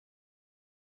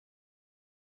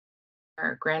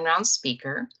Grand Round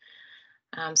speaker.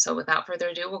 So without further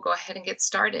ado, we'll go ahead and get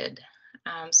started.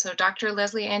 So Dr.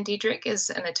 Leslie Ann Diedrich is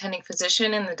an attending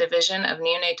physician in the Division of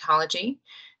Neonatology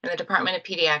in the Department of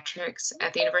Pediatrics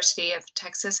at the University of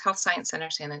Texas Health Science Center,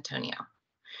 San Antonio.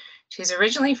 She's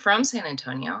originally from San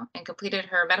Antonio and completed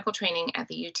her medical training at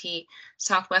the UT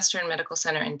Southwestern Medical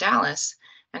Center in Dallas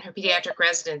and her pediatric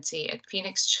residency at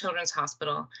Phoenix Children's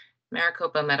Hospital,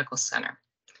 Maricopa Medical Center.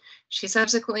 She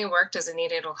subsequently worked as a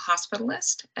neonatal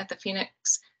hospitalist at the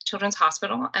Phoenix Children's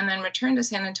Hospital and then returned to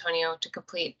San Antonio to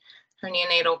complete her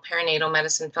neonatal perinatal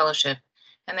medicine fellowship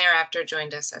and thereafter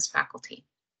joined us as faculty.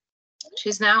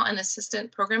 She's now an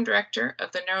assistant program director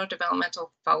of the Neurodevelopmental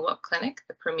Follow-Up Clinic,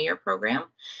 the Premier program,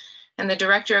 and the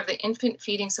director of the Infant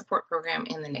Feeding Support Program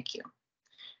in the NICU.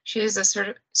 She is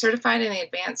certified in the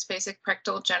Advanced Basic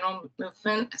Rectal General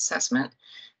Movement Assessment,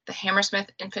 the Hammersmith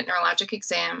Infant Neurologic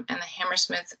Exam, and the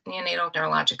Hammersmith Neonatal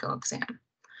Neurological Exam.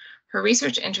 Her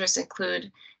research interests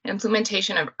include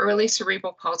implementation of early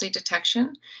cerebral palsy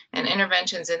detection and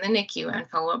interventions in the NICU and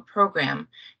follow-up program,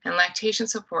 and lactation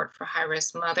support for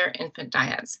high-risk mother-infant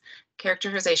dyads,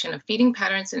 characterization of feeding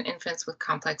patterns in infants with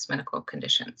complex medical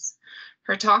conditions.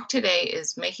 Her talk today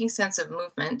is Making Sense of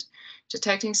Movement,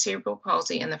 Detecting Cerebral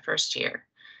Palsy in the First Year.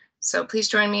 So please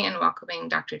join me in welcoming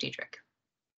Dr. Diedrich.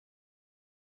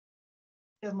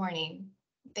 Good morning.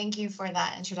 Thank you for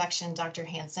that introduction, Dr.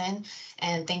 Hansen,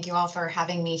 and thank you all for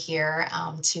having me here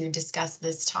to discuss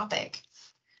this topic.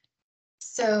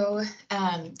 So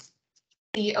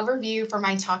the overview for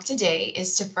my talk today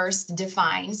is to first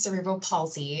define cerebral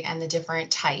palsy and the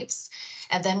different types,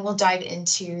 and then we'll dive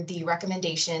into the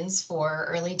recommendations for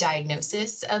early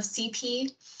diagnosis of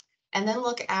CP, and then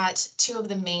look at two of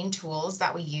the main tools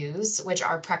that we use, which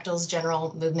are Prechtel's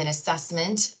General Movement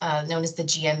Assessment, known as the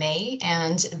GMA,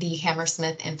 and the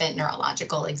Hammersmith Infant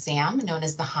Neurological Exam, known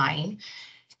as the HINE.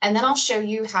 And then I'll show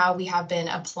you how we have been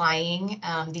applying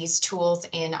these tools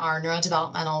in our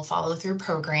neurodevelopmental follow-through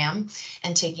program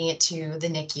and taking it to the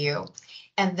NICU.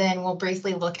 And then we'll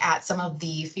briefly look at some of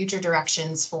the future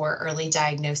directions for early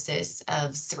diagnosis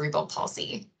of cerebral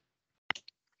palsy.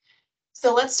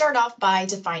 So let's start off by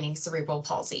defining cerebral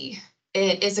palsy.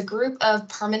 It is a group of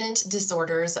permanent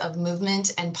disorders of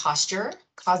movement and posture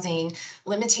causing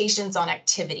limitations on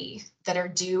activity that are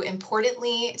due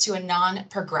importantly to a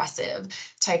non-progressive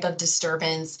type of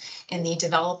disturbance in the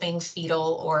developing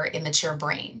fetal or immature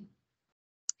brain.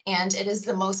 And it is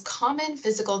the most common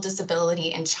physical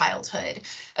disability in childhood,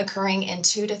 occurring in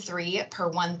 2 to 3 per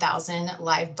 1,000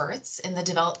 live births in the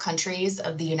developed countries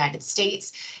of the United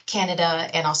States,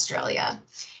 Canada, and Australia.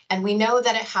 And we know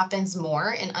that it happens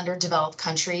more in underdeveloped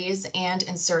countries and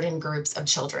in certain groups of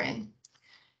children.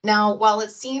 Now, while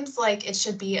it seems like it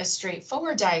should be a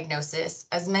straightforward diagnosis,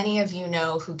 as many of you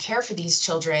know who care for these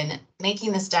children,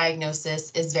 making this diagnosis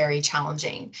is very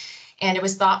challenging. And it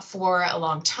was thought for a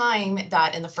long time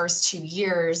that in the first 2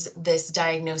 years, this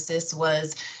diagnosis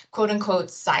was quote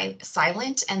unquote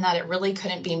silent and that it really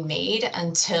couldn't be made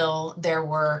until there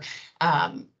were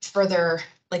further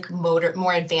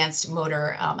more advanced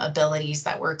motor abilities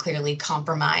that were clearly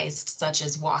compromised, such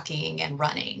as walking and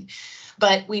running.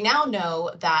 But we now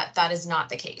know that that is not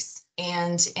the case.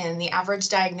 And the average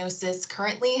diagnosis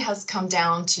currently has come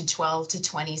down to 12 to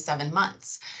 27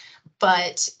 months.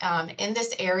 But in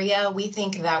this area, we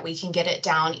think that we can get it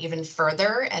down even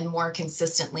further and more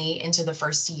consistently into the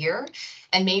first year,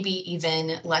 and maybe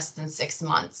even less than 6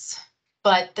 months.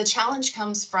 But the challenge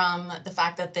comes from the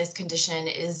fact that this condition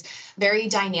is very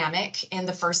dynamic in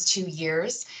the first 2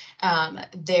 years.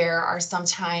 There are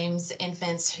sometimes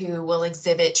infants who will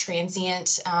exhibit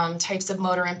transient types of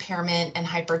motor impairment and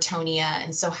hypertonia.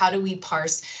 And so how do we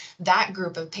parse that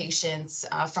group of patients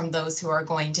from those who are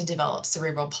going to develop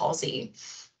cerebral palsy?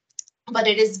 But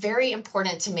it is very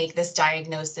important to make this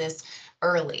diagnosis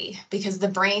early because the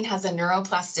brain has a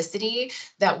neuroplasticity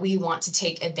that we want to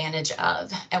take advantage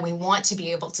of, and we want to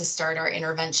be able to start our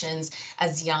interventions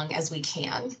as young as we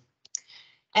can.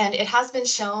 And it has been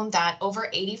shown that over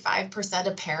 85%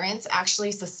 of parents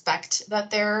actually suspect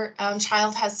that their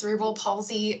child has cerebral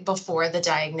palsy before the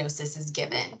diagnosis is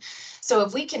given. So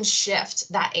if we can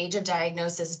shift that age of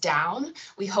diagnosis down,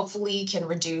 we hopefully can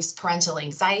reduce parental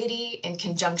anxiety in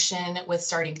conjunction with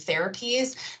starting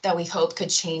therapies that we hope could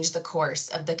change the course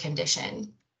of the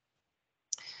condition.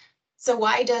 So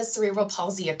why does cerebral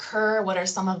palsy occur? What are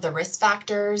some of the risk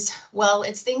factors? Well,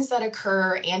 it's things that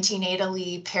occur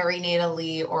antenatally,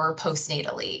 perinatally, or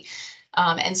postnatally.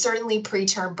 And certainly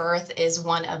preterm birth is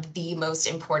one of the most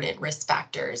important risk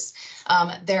factors.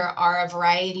 There are a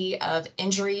variety of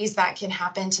injuries that can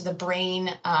happen to the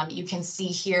brain. You can see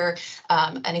here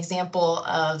an example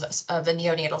of a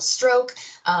neonatal stroke,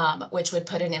 which would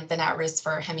put an infant at risk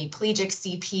for hemiplegic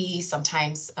CP,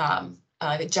 sometimes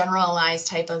a generalized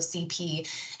type of CP,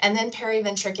 and then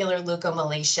periventricular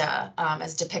leukomalacia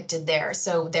as depicted there.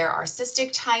 So there are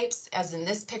cystic types, as in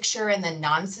this picture, and then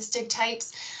non-cystic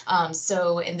types.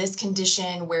 So in this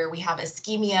condition where we have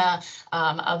ischemia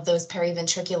of those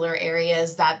periventricular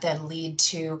areas that then lead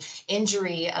to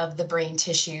injury of the brain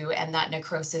tissue, and that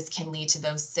necrosis can lead to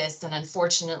those cysts. And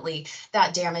unfortunately,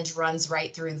 that damage runs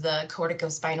right through the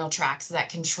corticospinal tracts that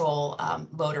control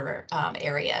motor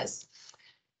areas.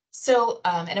 So,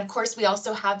 and of course, we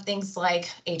also have things like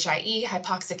HIE,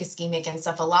 hypoxic ischemic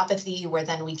encephalopathy, where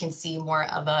then we can see more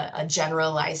of a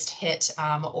generalized hit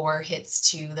or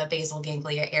hits to the basal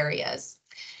ganglia areas.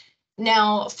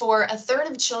 Now, for a third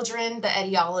of children, the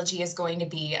etiology is going to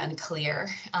be unclear.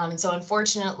 So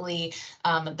unfortunately,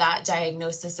 that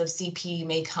diagnosis of CP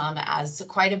may come as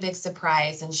quite a big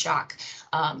surprise and shock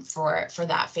for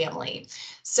that family.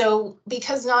 So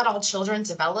because not all children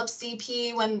develop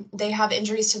CP when they have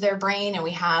injuries to their brain, and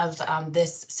we have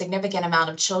this significant amount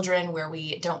of children where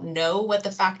we don't know what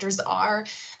the factors are,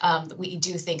 we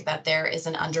do think that there is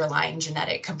an underlying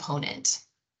genetic component.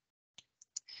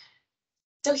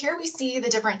 So here we see the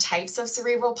different types of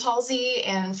cerebral palsy,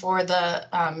 and for the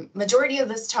majority of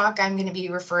this talk, I'm going to be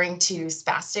referring to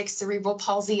spastic cerebral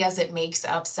palsy, as it makes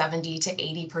up 70 to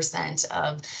 80%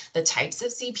 of the types of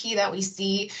CP that we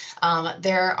see.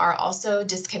 There are also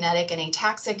dyskinetic and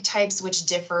ataxic types, which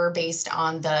differ based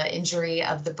on the injury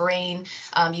of the brain.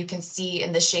 You can see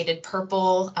in the shaded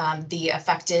purple the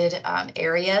affected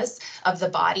areas of the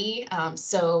body.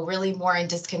 So really more in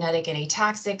dyskinetic and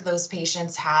ataxic, those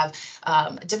patients have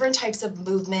different types of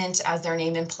movement, as their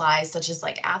name implies, such as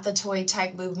like athetoid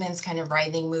type movements, kind of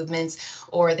writhing movements,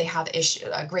 or they have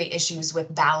great issues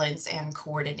with balance and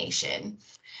coordination.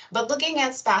 But looking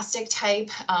at spastic type,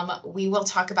 we will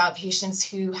talk about patients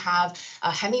who have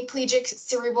a hemiplegic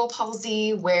cerebral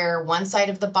palsy, where one side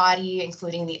of the body,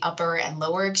 including the upper and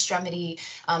lower extremity,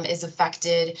 is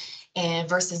affected, and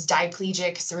versus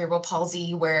diplegic cerebral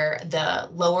palsy, where the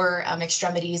lower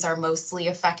extremities are mostly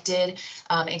affected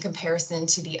in comparison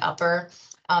to the upper.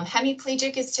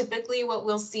 Hemiplegic is typically what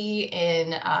we'll see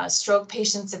in stroke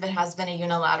patients if it has been a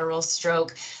unilateral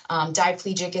stroke.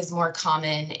 Diplegic is more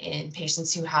common in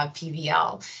patients who have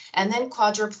PVL. And then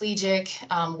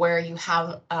quadriplegic, where you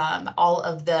have all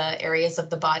of the areas of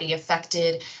the body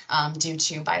affected due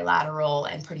to bilateral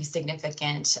and pretty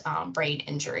significant brain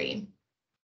injury.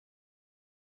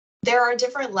 There are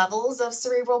different levels of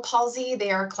cerebral palsy. They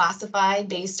are classified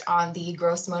based on the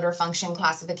gross motor function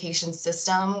classification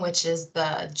system, which is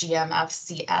the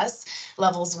GMFCS,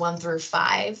 levels 1 through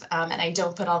 5. And I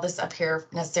don't put all this up here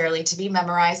necessarily to be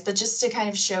memorized, but just to kind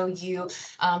of show you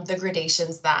the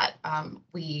gradations that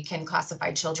we can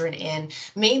classify children in,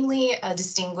 mainly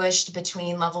distinguished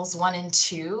between levels 1 and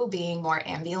 2 being more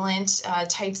ambulant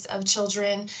types of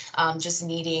children, just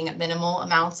needing minimal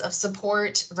amounts of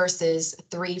support, versus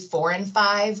 3, 4, and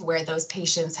 5, where those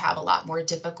patients have a lot more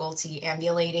difficulty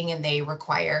ambulating and they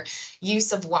require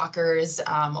use of walkers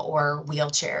or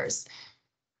wheelchairs.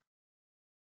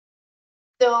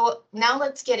 So now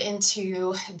let's get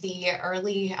into the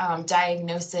early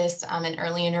diagnosis and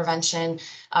early intervention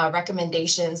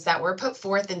recommendations that were put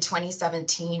forth in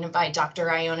 2017 by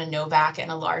Dr. Iona Novak and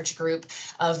a large group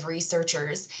of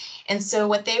researchers. And so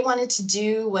what they wanted to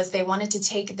do was they wanted to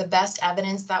take the best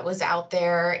evidence that was out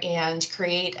there and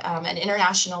create an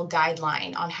international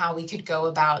guideline on how we could go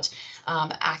about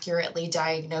accurately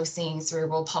diagnosing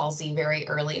cerebral palsy very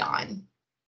early on.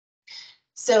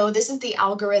 So this is the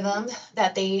algorithm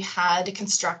that they had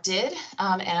constructed,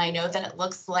 and I know that it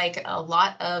looks like a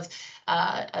lot of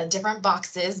different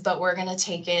boxes, but we're going to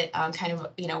take it kind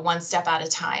of, one step at a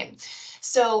time.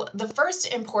 So the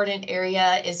first important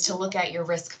area is to look at your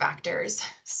risk factors.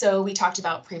 So we talked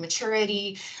about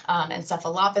prematurity,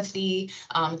 encephalopathy.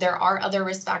 There are other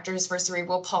risk factors for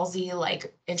cerebral palsy,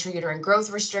 like intrauterine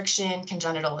growth restriction,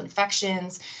 congenital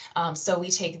infections. So we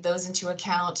take those into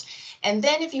account. And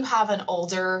then if you have an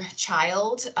older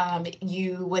child,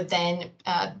 you would then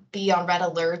be on red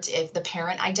alert if the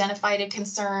parent identified a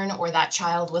concern, or that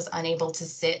child was unable to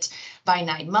sit by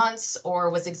 9 months, or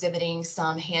was exhibiting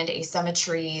some hand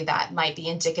asymmetry that might be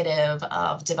indicative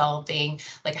of developing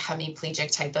like a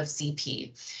hemiplegic type of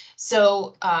CP.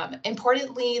 So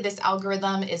importantly, this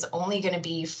algorithm is only going to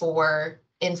be for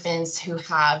infants who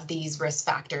have these risk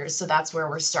factors. So that's where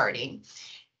we're starting.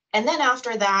 And then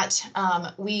after that,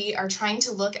 we are trying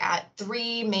to look at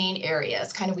three main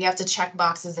areas. We have to check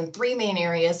boxes in three main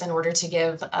areas in order to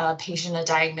give a patient a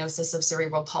diagnosis of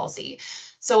cerebral palsy.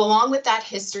 So along with that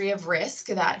history of risk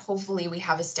that hopefully we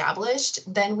have established,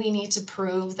 then we need to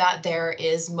prove that there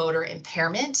is motor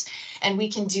impairment. And we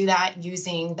can do that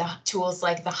using the tools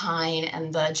like the Hein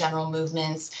and the general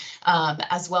movements,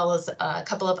 as well as a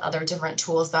couple of other different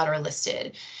tools that are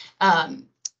listed.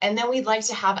 And then we'd like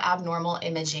to have abnormal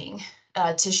imaging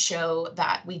to show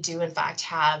that we do in fact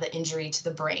have injury to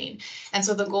the brain. And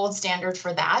so the gold standard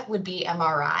for that would be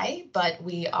MRI, but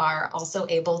we are also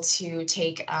able to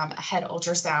take a head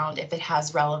ultrasound if it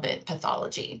has relevant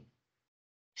pathology.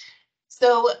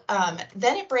 So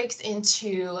then it breaks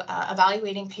into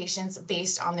evaluating patients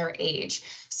based on their age.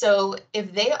 So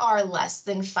if they are less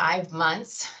than 5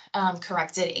 months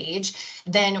corrected age,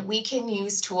 then we can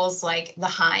use tools like the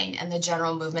Hein and the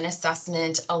general movement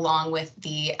assessment along with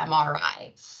the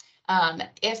MRI.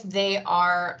 If they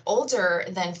are older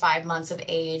than 5 months of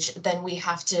age, then we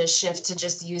have to shift to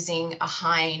just using a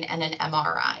Hein and an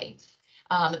MRI.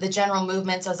 The general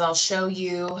movements, as I'll show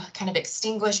you, kind of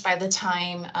extinguish by the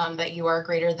time that you are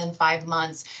greater than 5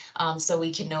 months, so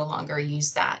we can no longer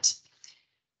use that.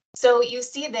 So you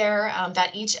see there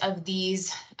that each of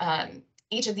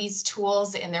these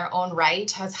tools in their own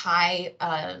right has high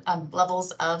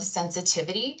levels of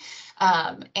sensitivity,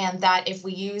 and that if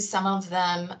we use some of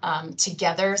them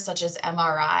together, such as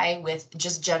MRI with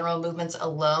just general movements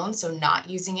alone, so not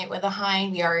using it with a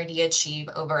Hein, we already achieve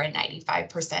over a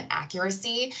 95%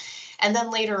 accuracy. And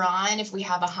then later on, if we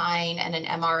have a Hein and an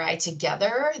MRI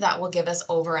together, that will give us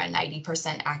over a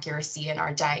 90% accuracy in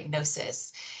our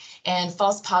diagnosis. And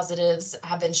false positives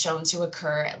have been shown to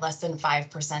occur at less than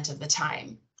 5% of the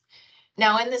time.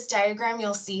 Now in this diagram,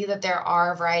 you'll see that there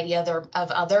are a variety of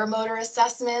other motor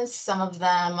assessments. Some of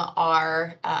them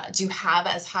do have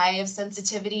as high of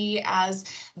sensitivity as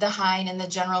the Hein and the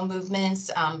general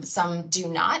movements. Some do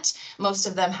not. Most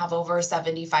of them have over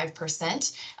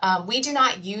 75%. We do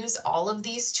not use all of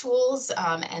these tools,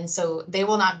 and so they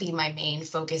will not be my main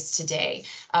focus today,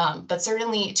 but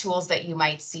certainly tools that you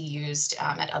might see used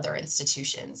at other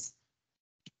institutions.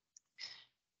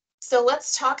 So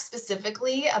let's talk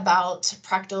specifically about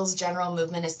Prechtel's general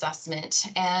movement assessment.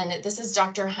 And this is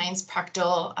Dr. Heinz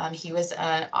Prechtel. He was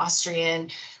an Austrian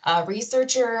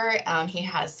researcher. He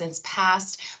has since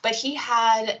passed, but he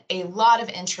had a lot of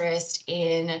interest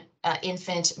in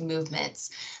infant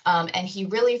movements. And he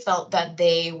really felt that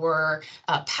they were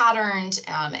patterned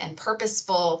and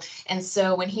purposeful. And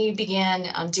so when he began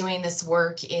doing this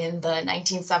work in the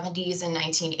 1970s and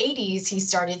 1980s, he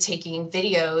started taking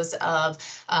videos of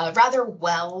rather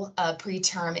well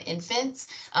preterm infants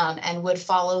and would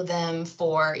follow them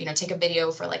for, take a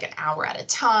video for like an hour at a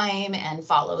time and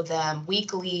follow them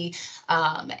weekly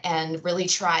and really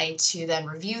try to then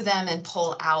review them and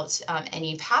pull out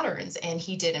any patterns. And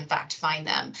he did in fact find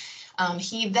them.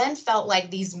 He then felt like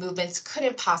these movements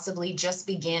couldn't possibly just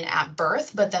begin at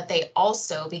birth, but that they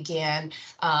also began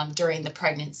during the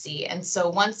pregnancy. And so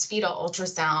once fetal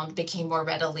ultrasound became more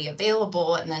readily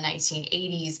available in the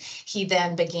 1980s, he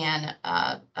then began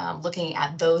looking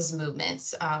at those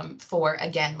movements for,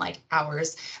 again, like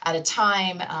hours at a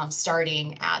time,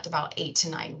 starting at about 8 to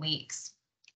 9 weeks.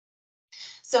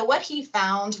 So what he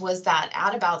found was that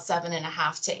at about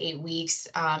 7.5 to 8 weeks,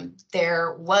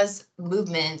 there was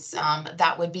movements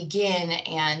that would begin,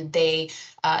 and they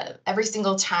every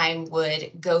single time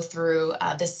would go through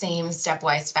the same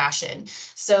stepwise fashion.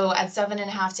 So at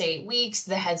 7.5 to 8 weeks,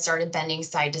 the head started bending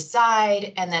side to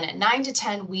side. And then at 9 to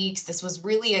 10 weeks, this was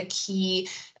really a key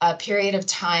period of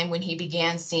time when he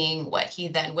began seeing what he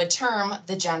then would term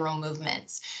the general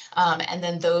movements. And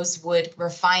then those would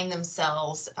refine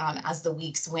themselves as the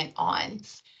weeks went on.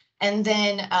 And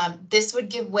then this would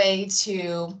give way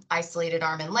to isolated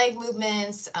arm and leg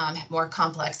movements, more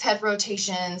complex head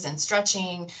rotations and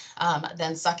stretching,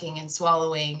 then sucking and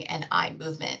swallowing and eye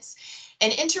movements.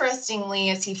 And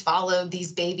interestingly, as he followed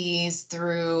these babies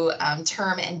through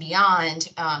term and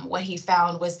beyond, what he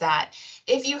found was that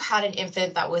if you had an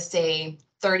infant that was, say,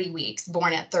 30 weeks,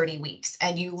 born at 30 weeks,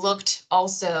 and you looked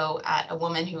also at a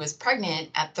woman who was pregnant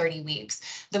at 30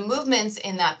 weeks, the movements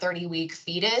in that 30-week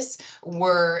fetus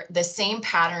were the same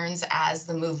patterns as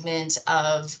the movement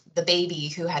of the baby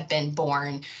who had been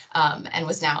born and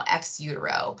was now ex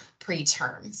utero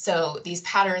preterm. So these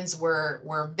patterns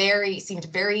seemed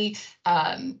very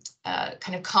kind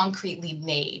of concretely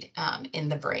made in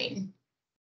the brain.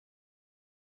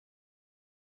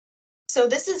 So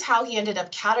this is how he ended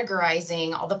up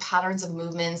categorizing all the patterns of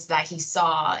movements that he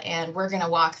saw, and we're going to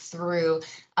walk through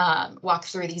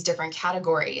these different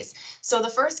categories. So the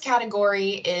first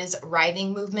category is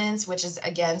writhing movements, which is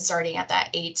again starting at that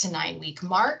 8 to 9 week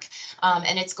mark,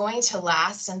 and it's going to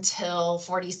last until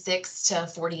 46 to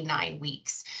 49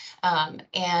 weeks.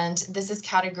 And this is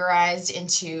categorized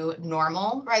into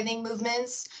normal writhing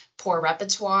movements, poor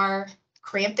repertoire,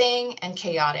 cramping, and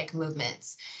chaotic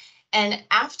movements. And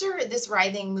after this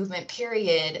writhing movement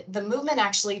period, the movement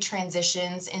actually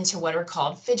transitions into what are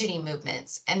called fidgety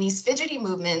movements. And these fidgety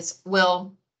movements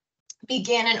will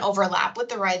begin and overlap with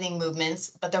the writhing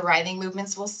movements, but the writhing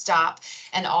movements will stop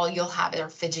and all you'll have are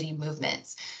fidgety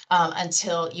movements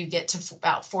until you get to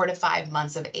about 4 to 5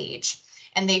 months of age.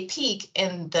 And they peak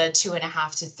in the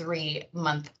 2.5 to 3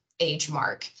 month age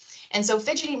mark. And so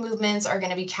fidgety movements are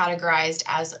going to be categorized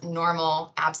as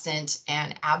normal, absent,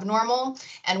 and abnormal.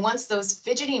 And once those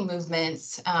fidgety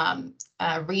movements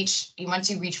once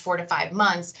you reach 4 to 5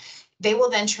 months, they will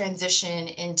then transition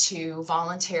into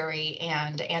voluntary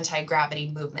and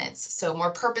anti-gravity movements. So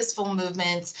more purposeful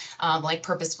movements like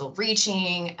purposeful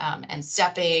reaching and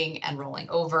stepping and rolling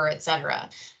over, etc.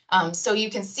 So you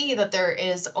can see that there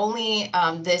is only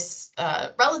this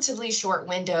relatively short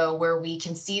window where we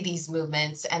can see these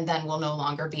movements, and then we'll no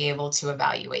longer be able to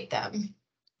evaluate them.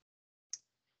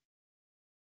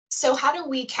 So how do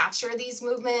we capture these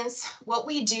movements? What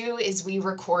we do is we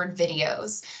record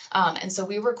videos. And so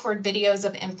we record videos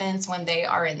of infants when they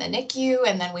are in the NICU,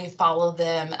 and then we follow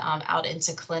them out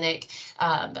into clinic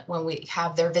when we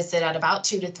have their visit at about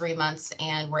 2 to 3 months,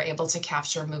 and we're able to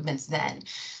capture movements then.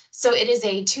 So it is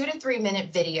a 2 to 3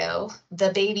 minute video.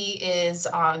 The baby is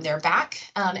on their back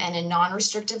and in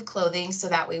non-restrictive clothing, so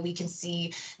that way we can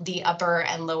see the upper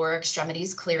and lower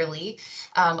extremities clearly.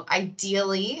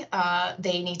 Ideally,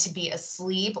 they need to be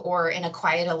asleep or in a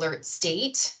quiet alert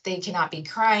state. They cannot be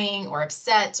crying or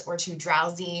upset or too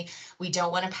drowsy. We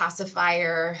don't want a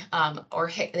pacifier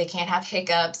or they can't have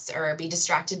hiccups or be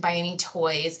distracted by any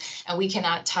toys, and we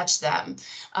cannot touch them.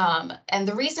 And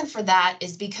the reason for that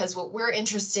is because what we're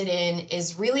interested in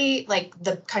is really like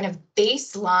the kind of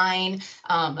baseline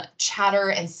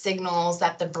chatter and signals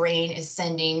that the brain is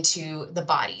sending to the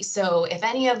body. So if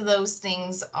any of those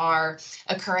things are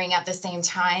occurring at the same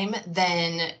time,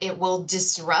 then it will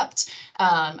disrupt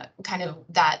kind of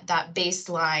that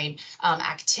baseline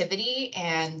activity,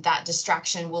 and that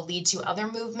distraction will lead to other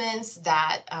movements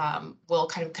that will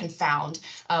kind of confound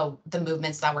the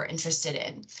movements that we're interested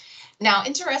in. Now,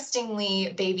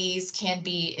 interestingly, babies can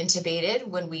be intubated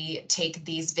when we take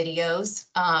these videos,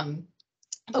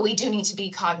 but we do need to be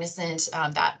cognizant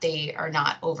that they are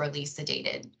not overly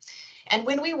sedated. And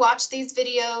when we watch these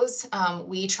videos,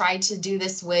 we try to do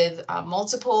this with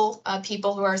multiple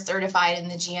people who are certified in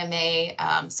the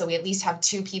GMA. So we at least have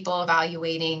 2 people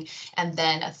evaluating, and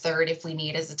then a third if we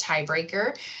need as a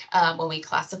tiebreaker when we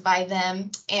classify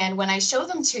them. And when I show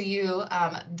them to you,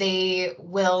 they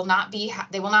will not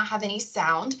have any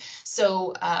sound.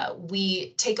 So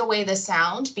we take away the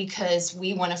sound because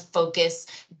we want to focus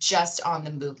just on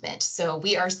the movement. So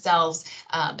we ourselves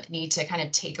need to kind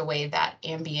of take away that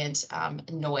ambient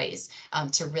noise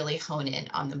to really hone in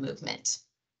on the movement.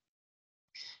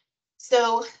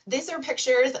 So these are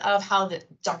pictures of how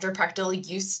Dr. Prechtel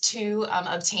used to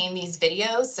obtain these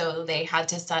videos. So they had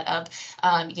to set up,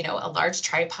 a large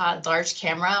tripod, large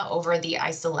camera over the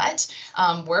isolette.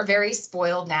 We're very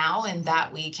spoiled now in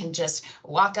that we can just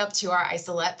walk up to our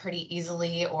isolette pretty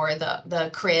easily, or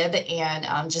the crib,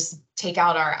 and just take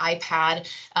out our iPad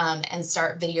and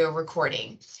start video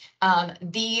recording.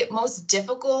 The most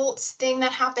difficult thing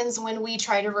that happens when we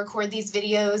try to record these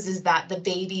videos is that the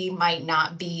baby might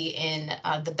not be in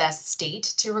the best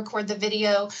state to record the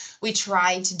video. We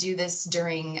try to do this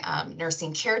during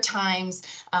nursing care times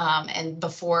and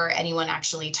before anyone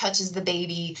actually touches the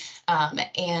baby.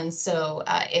 And so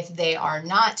if they are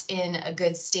not in a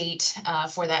good state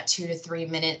for that 2 to 3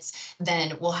 minutes,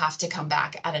 then we'll have to come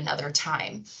back at another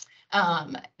time.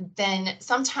 Then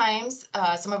sometimes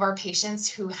some of our patients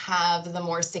who have the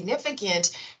more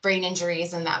significant brain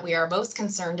injuries and that we are most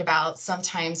concerned about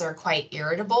sometimes are quite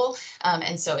irritable.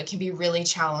 And so it can be really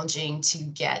challenging to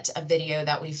get a video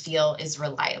that we feel is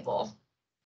reliable.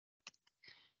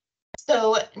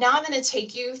 So now I'm going to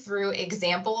take you through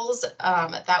examples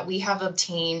that we have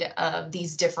obtained of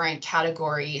these different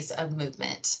categories of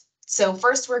movement. So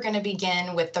first, we're going to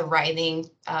begin with the writhing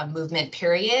movement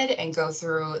period and go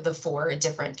through the 4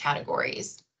 different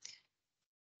categories.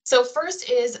 So first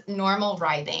is normal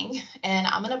writhing, and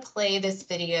I'm going to play this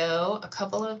video a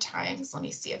couple of times. Let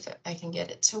me see if I can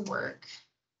get it to work.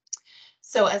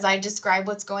 So as I describe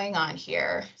what's going on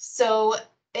here, so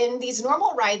in these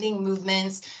normal writhing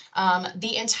movements,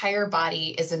 the entire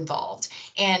body is involved.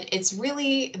 And it's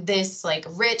really this like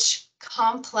rich,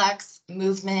 complex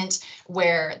movement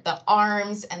where the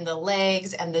arms and the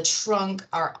legs and the trunk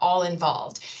are all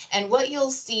involved. And what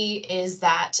you'll see is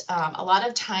that a lot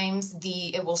of times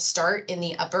it will start in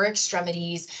the upper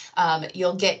extremities.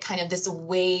 You'll get kind of this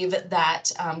wave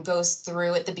that goes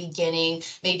through at the beginning,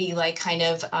 maybe like kind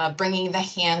of bringing the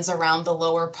hands around the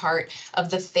lower part of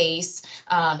the face.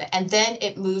 And then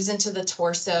it moves into the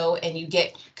torso and you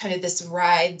get kind of this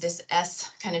ride, this S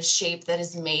kind of shape that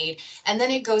is made. And then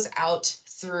it goes out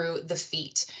through the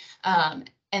feet.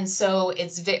 And so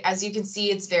as you can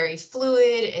see, it's very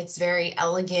fluid, it's very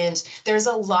elegant. There's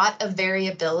a lot of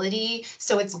variability,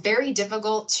 so it's very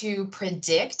difficult to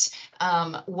predict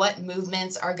what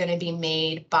movements are going to be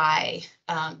made by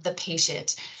the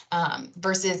patient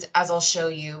versus, as I'll show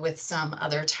you, with some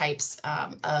other types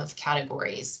of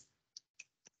categories.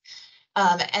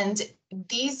 And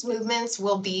these movements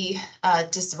will be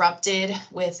disrupted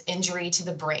with injury to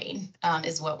the brain,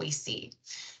 is what we see.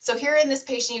 So here in this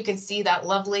patient, you can see that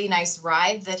lovely, nice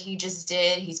ride that he just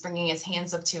did. He's bringing his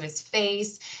hands up to his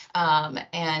face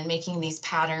and making these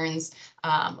patterns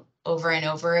over and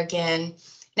over again.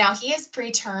 Now he is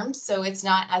preterm, so it's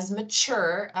not as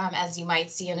mature as you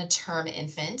might see in a term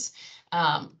infant,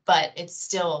 but it's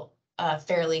still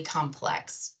fairly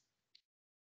complex.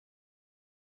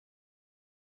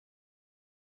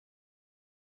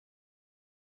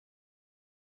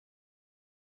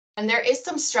 And there is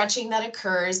some stretching that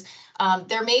occurs.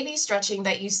 There may be stretching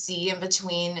that you see in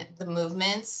between the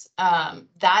movements.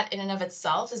 That in and of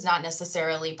itself is not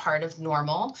necessarily part of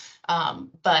normal,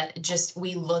 but just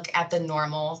we look at the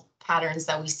normal patterns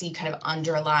that we see kind of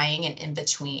underlying and in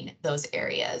between those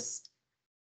areas.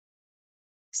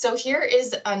 So here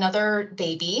is another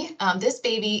baby. This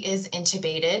baby is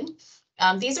intubated.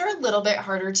 These are a little bit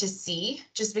harder to see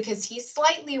just because he's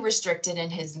slightly restricted in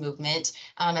his movement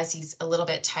as he's a little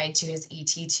bit tied to his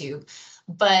ET tube,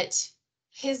 but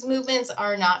his movements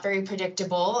are not very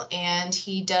predictable, and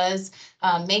he does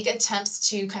make attempts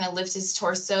to kind of lift his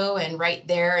torso and right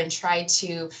there and try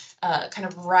to kind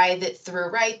of ride it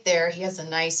through right there. He has a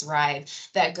nice ride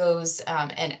that goes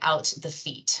and out the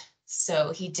feet.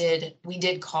 So we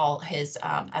did call his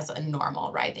as a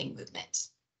normal writhing movement.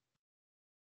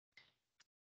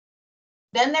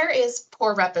 Then there is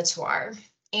poor repertoire.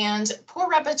 And poor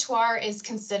repertoire is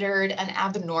considered an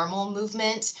abnormal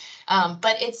movement,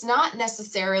 but it's not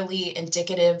necessarily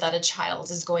indicative that a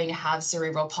child is going to have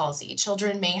cerebral palsy.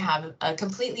 Children may have a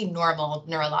completely normal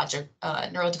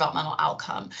neurodevelopmental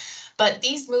outcome, but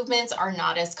these movements are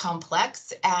not as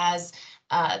complex as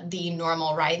the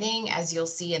normal writhing, as you'll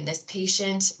see in this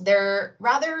patient. They're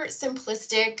rather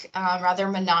simplistic, rather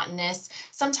monotonous.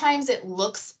 Sometimes it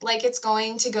looks like it's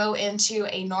going to go into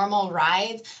a normal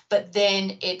writhe, but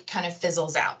then it kind of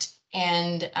fizzles out.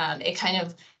 And it kind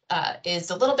of is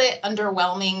a little bit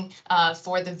underwhelming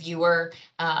for the viewer,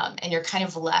 and you're kind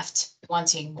of left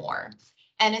wanting more.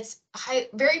 And it's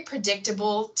very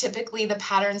predictable. Typically, the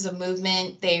patterns of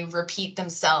movement, they repeat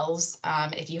themselves.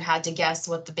 If you had to guess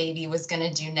what the baby was going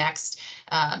to do next,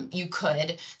 you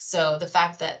could. So the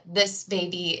fact that this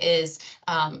baby is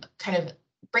kind of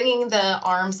bringing the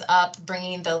arms up,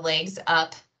 bringing the legs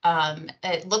up,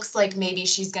 it looks like maybe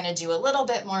she's going to do a little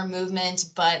bit more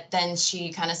movement, but then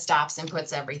she kind of stops and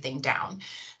puts everything down.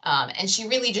 And she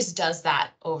really just does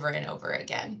that over and over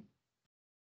again.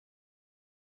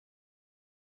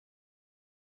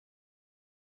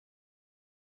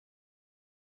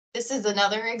 This is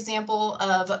another example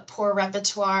of poor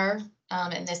repertoire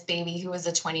in this baby who was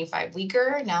a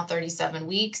 25-weeker, now 37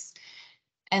 weeks.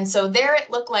 And so there it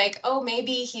looked like, oh,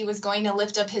 maybe he was going to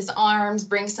lift up his arms,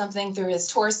 bring something through his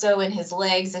torso and his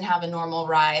legs and have a normal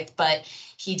writhe, but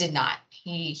he did not.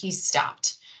 He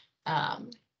stopped.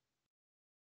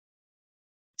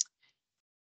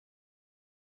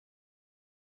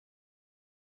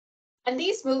 And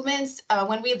these movements,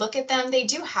 when we look at them, they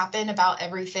do happen about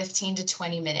every 15 to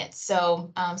 20 minutes.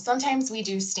 So sometimes we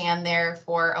do stand there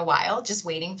for a while, just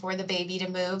waiting for the baby to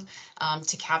move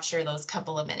to capture those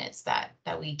couple of minutes that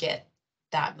we get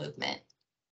that movement.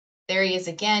 There he is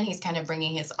again. He's kind of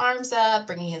bringing his arms up,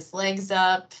 bringing his legs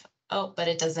up. Oh, but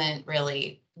it doesn't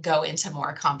really go into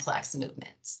more complex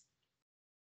movements.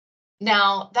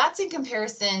 Now, that's in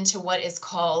comparison to what is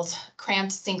called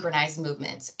cramped synchronized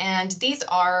movements. And these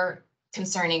are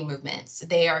concerning movements.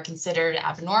 They are considered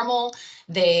abnormal.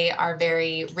 They are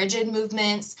very rigid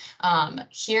movements.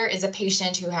 Here is a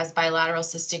patient who has bilateral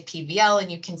cystic PVL,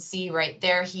 and you can see right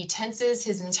there, he tenses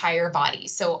his entire body.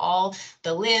 So all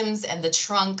the limbs and the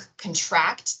trunk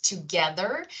contract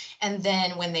together, and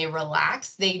then when they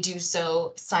relax, they do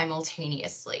so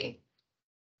simultaneously.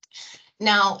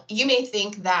 Now, you may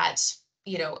think that,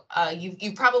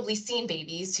 you've probably seen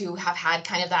babies who have had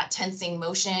kind of that tensing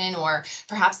motion, or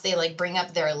perhaps they like bring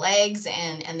up their legs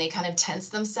and they kind of tense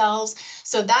themselves.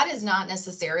 So that is not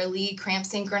necessarily cramp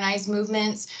synchronized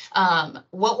movements.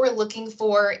 What we're looking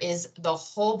for is the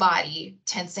whole body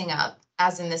tensing up,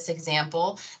 as in this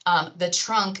example, the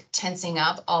trunk tensing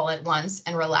up all at once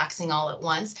and relaxing all at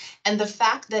once, and the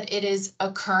fact that it is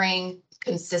occurring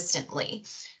consistently.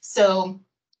 So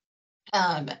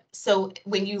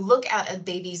when you look at a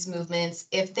baby's movements,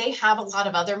 if they have a lot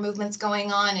of other movements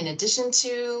going on in addition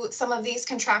to some of these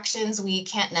contractions, we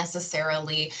can't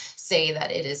necessarily say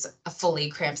that it is a fully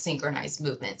cramp synchronized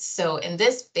movement. So in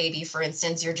this baby, for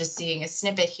instance, you're just seeing a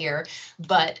snippet here,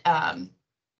 but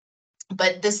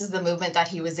this is the movement that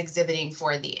he was exhibiting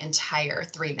for the entire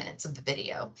 3 minutes of the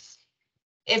video.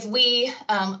 If we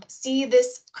see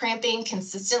this cramping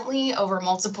consistently over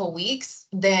multiple weeks,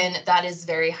 then that is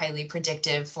very highly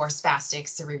predictive for spastic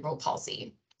cerebral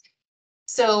palsy.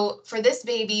 So for this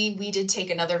baby, we did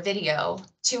take another video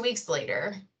 2 weeks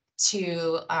later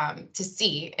to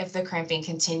see if the cramping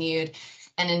continued.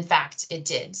 And in fact, it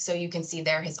did. So you can see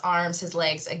there his arms, his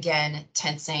legs, again,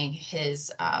 tensing,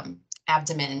 his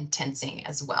abdomen tensing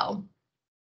as well.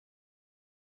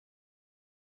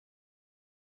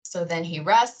 So then he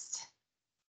rests,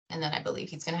 and then I believe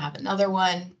he's going to have another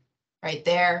one right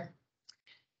there.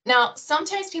 Now,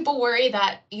 sometimes people worry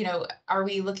that, are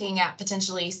we looking at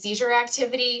potentially seizure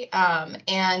activity?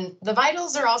 And the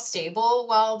vitals are all stable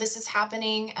while this is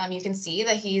happening. You can see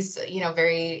that he's,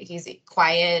 he's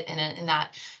quiet and in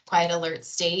that quiet alert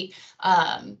state.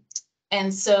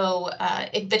 And so,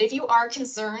 but if you are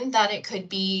concerned that it could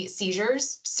be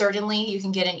seizures, certainly you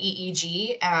can get an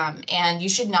EEG, and you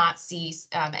should not see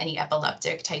any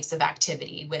epileptic types of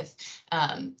activity with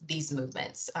these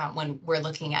movements when we're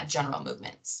looking at general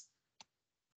movements.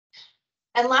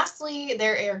 And lastly,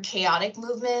 there are chaotic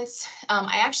movements.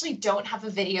 I actually don't have a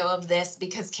video of this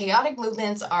because chaotic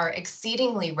movements are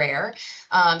exceedingly rare.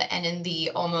 And in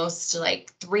the almost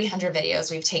like 300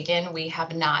 videos we've taken, we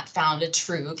have not found a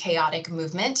true chaotic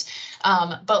movement.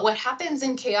 But what happens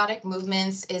in chaotic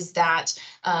movements is that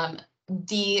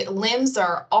the limbs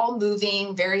are all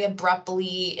moving very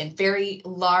abruptly in very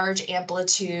large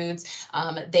amplitudes.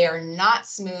 They are not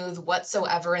smooth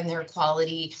whatsoever in their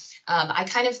quality. I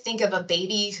kind of think of a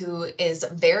baby who is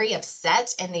very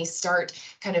upset and they start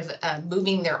kind of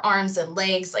moving their arms and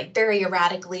legs like very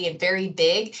erratically and very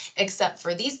big, except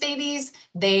for these babies,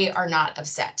 they are not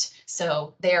upset.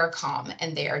 So they are calm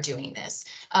and they are doing this.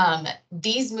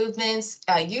 These movements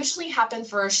usually happen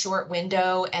for a short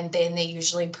window, and then they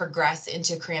usually progress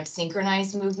into cramp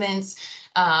synchronized movements,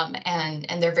 and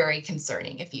they're very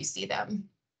concerning if you see them.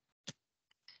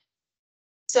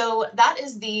 So that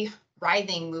is the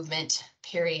writhing movement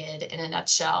period in a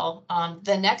nutshell.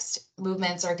 The next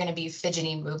movements are going to be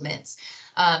fidgety movements.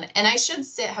 And I should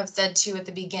have said too at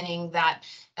the beginning that,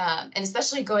 and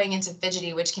especially going into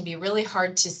fidgety, which can be really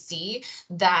hard to see,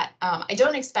 that I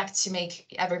don't expect to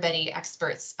make everybody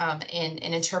experts in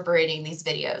interpreting these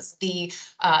videos. The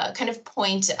kind of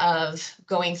point of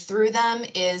going through them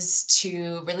is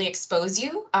to really expose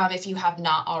you, if you have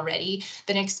not already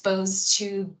been exposed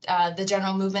to the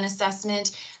general movement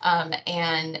assessment,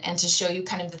 and to show you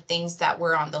kind of the things that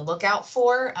we're on the lookout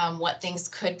for, what things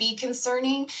could be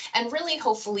concerning, and really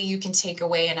hopefully you can take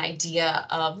away an idea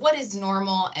of what is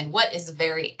normal and what is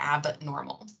very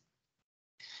abnormal.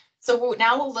 So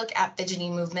now we'll look at fidgety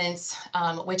movements,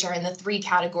 which are in the 3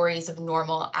 categories of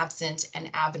normal, absent, and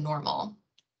abnormal.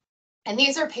 And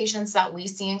these are patients that we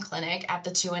see in clinic at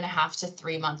the 2.5 to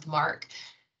 3 month mark.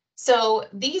 So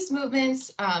these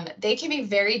movements, they can be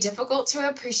very difficult to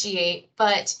appreciate,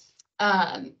 but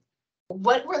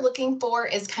what we're looking for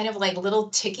is kind of like little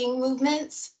ticking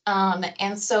movements.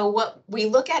 And so what we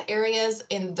look at areas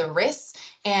in the wrists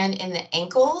and in the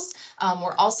ankles.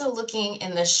 We're also looking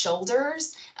in the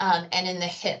shoulders and in the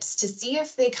hips to see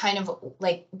if they kind of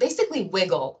like basically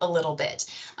wiggle a little bit.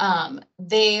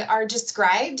 They are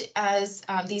described as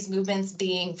these movements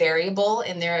being variable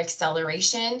in their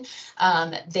acceleration.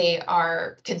 They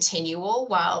are continual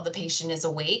while the patient is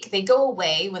awake. They go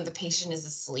away when the patient is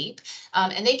asleep,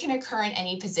 and they can occur in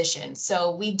any position.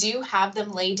 So we do have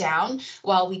them lay down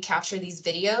while we capture these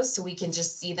videos so we can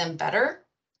just see them better.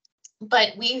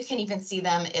 But we can even see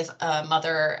them if a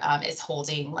mother is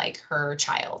holding like her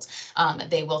child.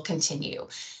 They will continue.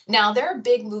 Now, there are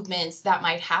big movements that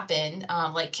might happen,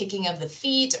 like kicking of the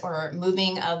feet or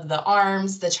moving of the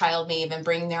arms. The child may even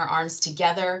bring their arms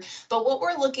together. But what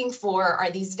we're looking for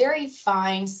are these very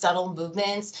fine, subtle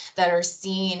movements that are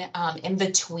seen in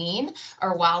between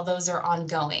or while those are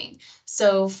ongoing.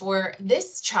 So for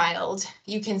this child,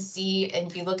 you can see,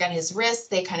 and if you look at his wrists,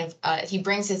 they kind of, he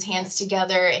brings his hands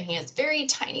together and he has very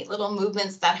tiny little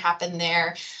movements that happen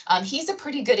there. He's a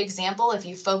pretty good example if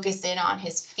you focus in on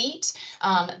his feet,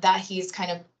 that he's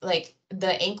kind of like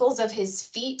the ankles of his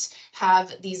feet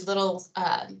have these little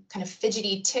kind of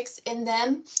fidgety ticks in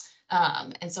them.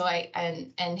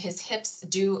 And his hips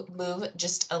do move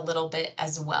just a little bit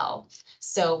as well.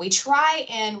 So we try,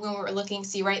 and when we're looking,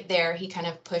 see right there, he kind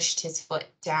of pushed his foot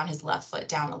down, his left foot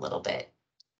down a little bit.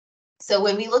 So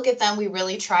when we look at them, we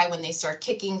really try when they start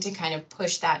kicking to kind of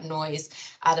push that noise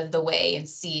out of the way and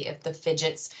see if the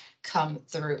fidgets come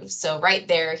through. So right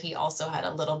there, he also had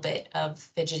a little bit of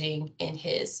fidgeting in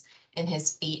his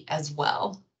feet as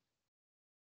well.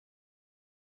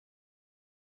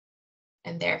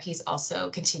 And there he's also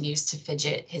continues to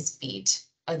fidget his feet.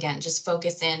 Again, just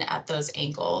focus in at those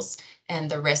ankles, and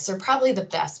the wrists are probably the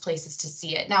best places to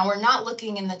see it. Now, we're not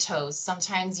looking in the toes.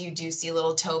 Sometimes you do see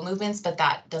little toe movements, but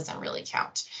that doesn't really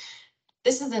count.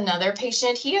 This is another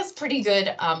patient. He has pretty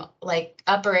good like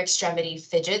upper extremity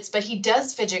fidgets, but he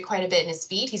does fidget quite a bit in his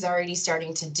feet. He's already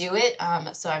starting to do it.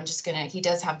 So I'm just gonna, he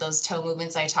does have those toe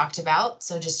movements I talked about.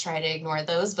 So just try to ignore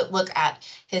those, but look at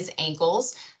his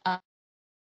ankles.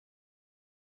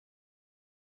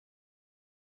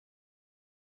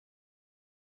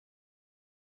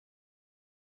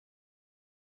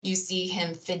 You see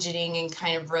him fidgeting and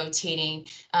kind of rotating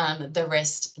the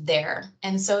wrist there.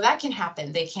 And so that can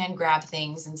happen. They can grab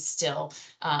things and still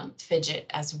fidget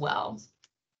as well.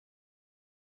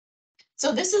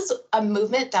 So this is a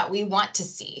movement that we want to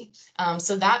see.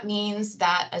 So that means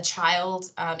that a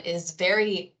child is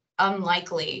very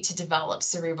unlikely to develop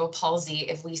cerebral palsy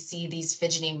if we see these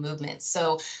fidgeting movements.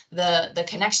 So the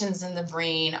connections in the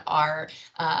brain are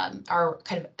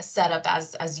kind of set up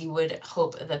as you would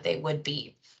hope that they would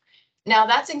be. Now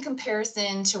that's in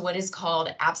comparison to what is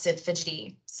called absent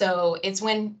fidgety. So it's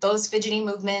when those fidgety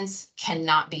movements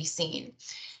cannot be seen.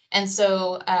 And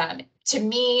so to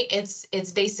me,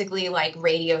 it's basically like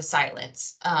radio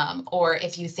silence, or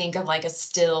if you think of like a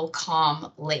still,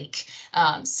 calm lake.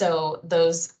 So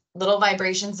those little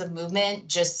vibrations of movement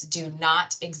just do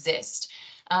not exist.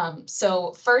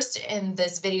 So first in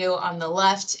this video on the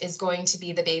left is going to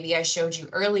be the baby I showed you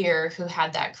earlier who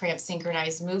had that cramp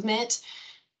synchronized movement.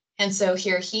 And so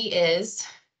here he is.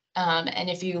 And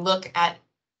if you look at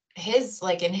his,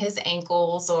 like in his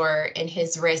ankles or in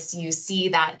his wrists, you see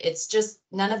that it's just,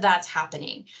 none of that's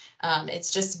happening.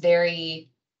 It's just very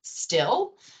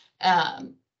still.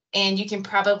 And you can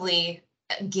probably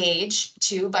gauge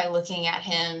too by looking at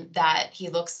him that he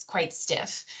looks quite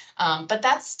stiff. But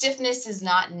that stiffness is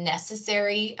not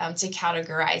necessary to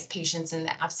categorize patients in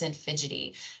the absent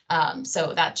fidgety.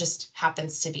 So that just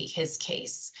happens to be his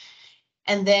case.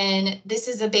 And then this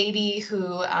is a baby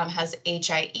who has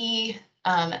HIE,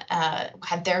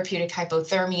 had therapeutic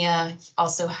hypothermia,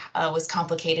 also was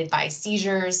complicated by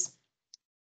seizures.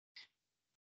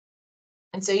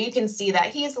 And so you can see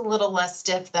that he is a little less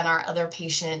stiff than our other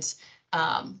patient.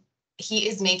 He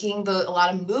is making a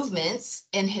lot of movements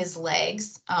in his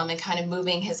legs and kind of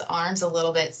moving his arms a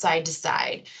little bit side to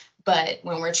side. But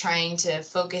when we're trying to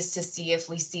focus to see if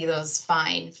we see those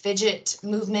fine fidget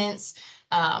movements,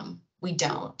 we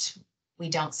don't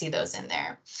see those in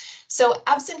there. So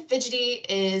absent fidgety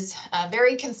is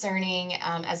very concerning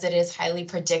as it is highly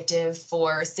predictive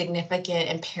for significant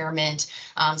impairment,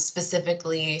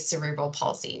 specifically cerebral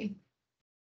palsy.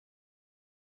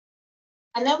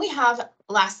 And then we have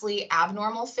lastly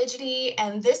abnormal fidgety,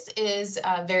 and this is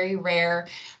very rare.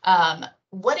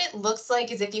 What it looks like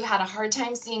is if you had a hard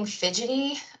time seeing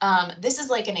fidgety, this is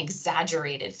like an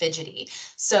exaggerated fidgety.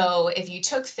 So if you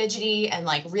took fidgety and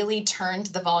like really turned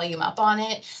the volume up on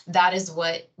it, that is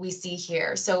what we see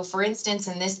here. So for instance,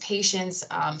 in this patient's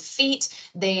feet,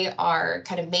 they are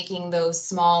kind of making those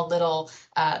small little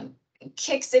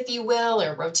kicks, if you will,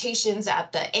 or rotations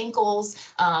at the ankles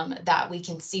that we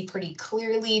can see pretty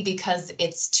clearly because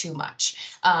it's too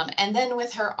much. And then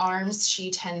with her arms, she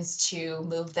tends to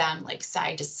move them like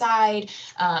side to side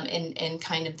in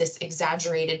kind of this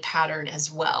exaggerated pattern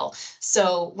as well.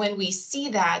 So when we see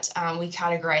that, we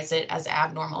categorize it as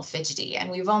abnormal fidgety.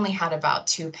 And we've only had about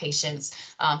 2 patients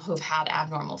who've had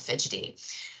abnormal fidgety.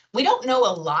 We don't know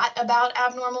a lot about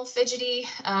abnormal fidgety.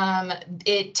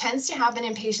 It tends to happen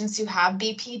in patients who have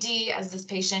BPD, as this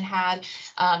patient had,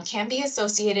 can be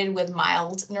associated with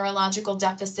mild neurological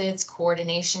deficits,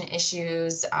 coordination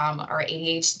issues, or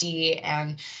ADHD,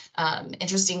 and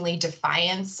interestingly,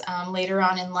 defiance later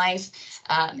on in life.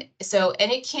 And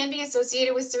it can be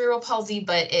associated with cerebral palsy,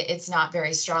 but it's not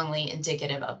very strongly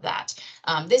indicative of that.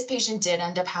 This patient did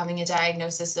end up having a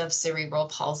diagnosis of cerebral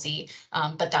palsy,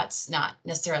 but that's not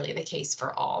necessarily the case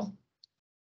for all.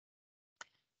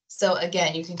 So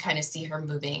again, you can kind of see her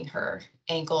moving her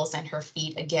ankles and her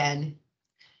feet again.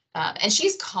 And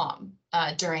she's calm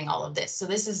during all of this. So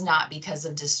this is not because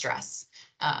of distress.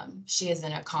 She is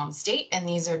in a calm state, and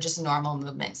these are just normal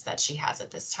movements that she has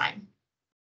at this time.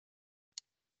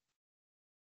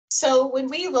 So when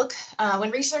we look, when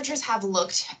researchers have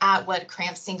looked at what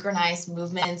cramp synchronized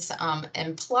movements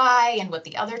imply and what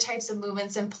the other types of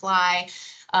movements imply,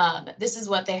 this is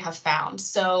what they have found.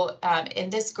 So in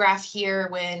this graph here,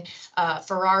 when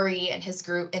Ferrari and his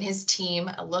group and his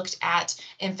team looked at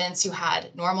infants who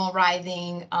had normal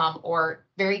writhing or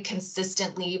very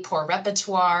consistently poor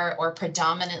repertoire or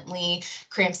predominantly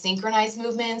cramp synchronized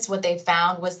movements, what they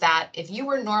found was that if you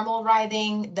were normal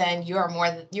writhing, then you are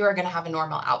going to have a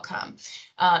normal outcome.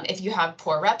 If you have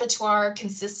poor repertoire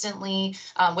consistently,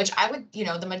 which I would,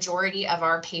 the majority of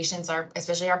our patients are,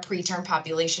 especially our preterm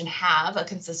population, have a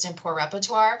consistent poor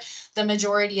repertoire, the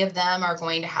majority of them are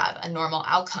going to have a normal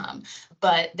outcome.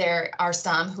 But there are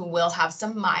some who will have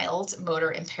some mild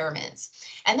motor impairments.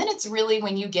 And then it's really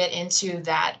when you get into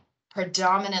that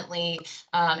predominantly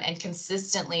and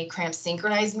consistently cramp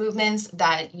synchronized movements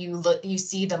that you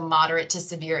see the moderate to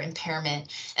severe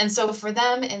impairment. And so for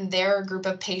them in their group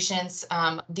of patients,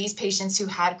 these patients who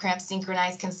had cramp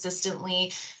synchronized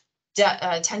consistently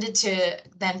tended to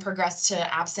then progress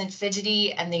to absent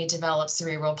fidgety, and they developed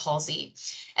cerebral palsy.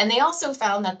 And they also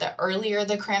found that the earlier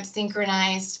the cramp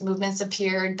synchronized movements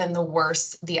appeared, then the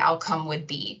worse the outcome would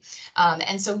be.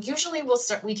 And so usually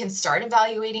we can start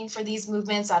evaluating for these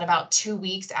movements at about 2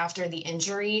 weeks after the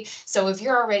injury. So if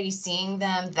you're already seeing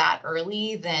them that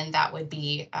early, then that would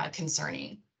be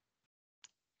concerning.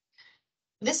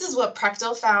 This is what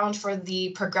Prechtel found for the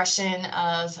progression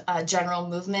of general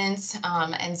movements.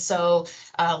 And so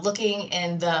looking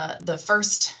in the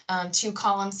first 2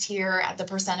 columns here at the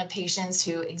percent of patients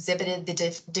who exhibited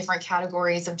the different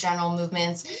categories of general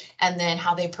movements, and then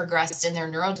how they progressed in their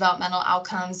neurodevelopmental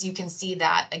outcomes, you can see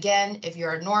that, again, if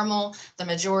you're normal, the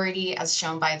majority, as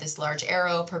shown by this large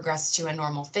arrow, progress to a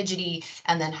normal fidgety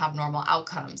and then have normal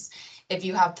outcomes. If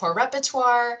you have poor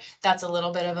repertoire, that's a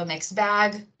little bit of a mixed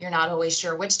bag. You're not always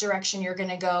sure which direction you're going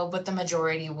to go, but the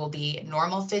majority will be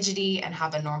normal fidgety and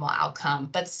have a normal outcome.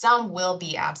 But some will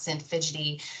be absent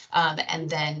fidgety, and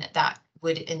then that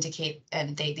would indicate,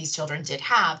 and these children did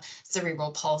have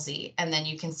cerebral palsy. And then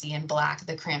you can see in black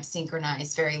the cramp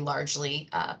synchronized very largely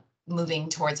moving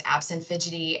towards absent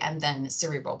fidgety and then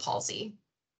cerebral palsy.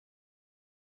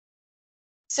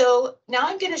 So now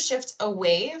I'm going to shift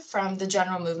away from the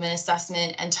general movement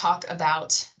assessment and talk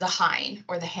about the HINE,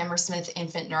 or the Hammersmith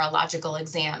Infant Neurological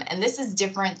Exam. And this is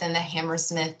different than the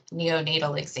Hammersmith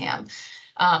neonatal exam.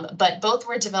 But both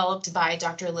were developed by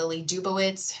Dr. Lily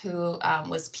Dubowitz, who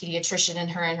was a pediatrician,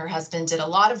 and her husband did a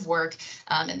lot of work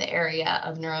in the area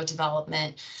of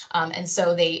neurodevelopment. And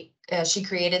so she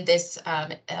created this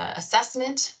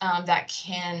assessment that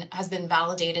has been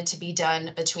validated to be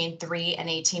done between 3 and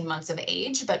 18 months of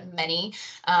age, but many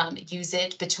use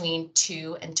it between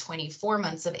 2 and 24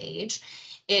 months of age.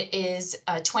 It is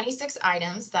 26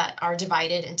 items that are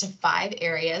divided into 5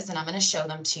 areas, and I'm going to show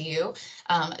them to you.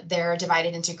 They're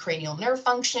divided into cranial nerve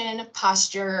function,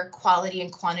 posture, quality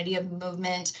and quantity of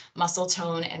movement, muscle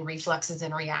tone, and reflexes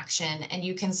and reaction. And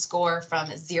you can score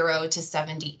from 0 to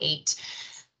 78.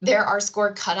 There are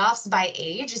score cutoffs by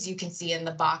age, as you can see in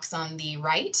the box on the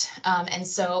right. And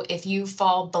so if you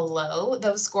fall below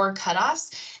those score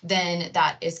cutoffs, then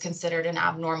that is considered an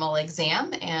abnormal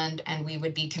exam, and we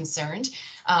would be concerned.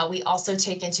 We also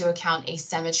take into account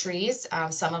asymmetries.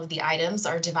 Some of the items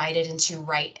are divided into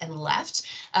right and left.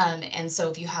 And so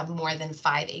if you have more than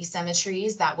 5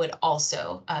 asymmetries, that would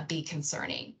also be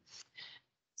concerning.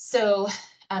 So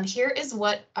here is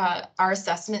what the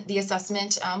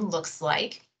assessment looks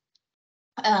like.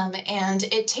 And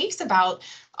it takes about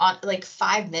like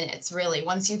 5 minutes, really,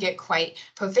 once you get quite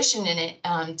proficient in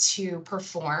it to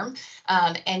perform.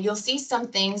 And you'll see some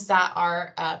things that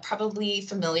are probably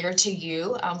familiar to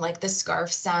you, like the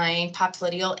scarf sign,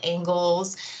 popliteal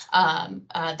angles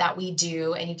that we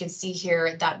do. And you can see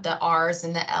here that the R's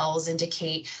and the L's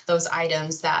indicate those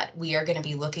items that we are going to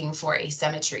be looking for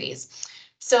asymmetries.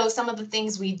 So some of the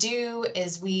things we do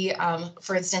is we,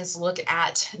 for instance, look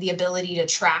at the ability to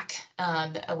track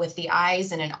with the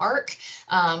eyes in an arc.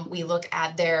 We look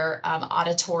at their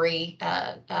auditory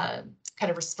kind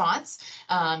of response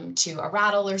to a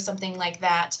rattle or something like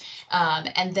that.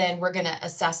 And then we're going to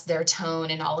assess their tone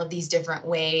in all of these different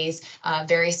ways,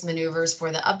 various maneuvers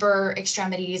for the upper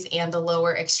extremities and the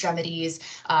lower extremities.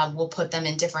 We'll put them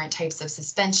in different types of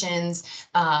suspensions.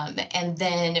 And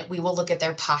then we will look at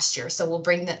their posture. So we'll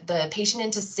bring the patient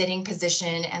into sitting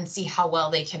position and see how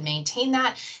well they can maintain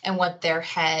that and what their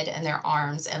head and their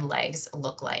arms and legs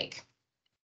look like.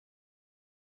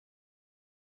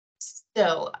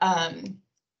 So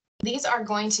these are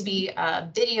going to be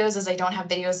videos, as I don't have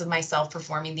videos of myself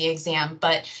performing the exam,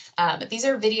 but these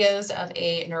are videos of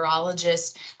a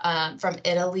neurologist from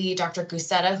Italy, Dr.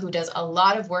 Gussetta, who does a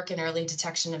lot of work in early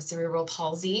detection of cerebral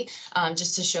palsy,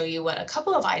 just to show you what a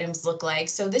couple of items look like.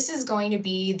 So this is going to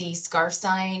be the scarf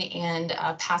sign and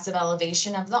passive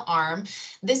elevation of the arm.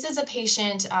 This is a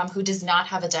patient who does not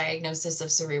have a diagnosis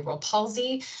of cerebral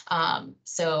palsy,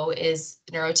 so is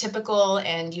neurotypical,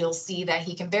 and you'll see that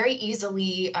he can very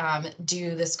easily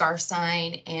do the scarf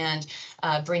sign and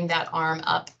bring that arm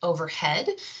up overhead.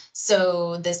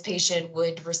 So this patient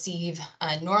would receive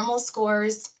normal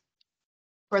scores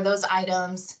for those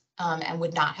items and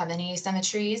would not have any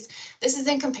asymmetries. This is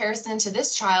in comparison to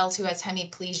this child who has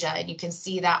hemiplegia, and you can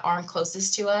see that arm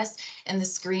closest to us and the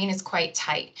screen is quite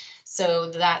tight. So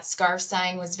that scarf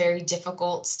sign was very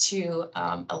difficult to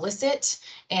elicit.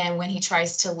 And when he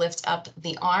tries to lift up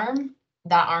the arm,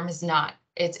 that arm is not.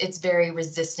 It's very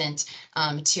resistant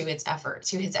to his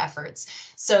efforts.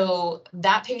 So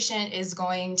that patient is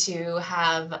going to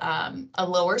have a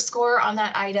lower score on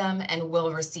that item and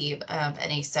will receive an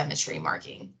asymmetry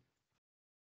marking.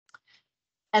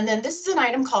 And then this is an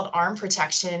item called arm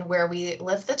protection, where we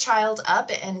lift the child up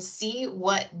and see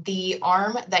what the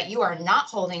arm that you are not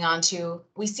holding onto,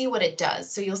 we see what it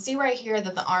does. So you'll see right here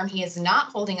that the arm he is not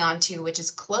holding onto, which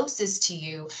is closest to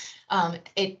you,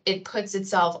 it puts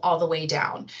itself all the way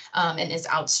down and is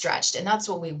outstretched, and that's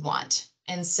what we want.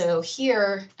 And so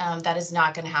here, that is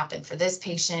not going to happen for this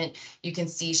patient. You can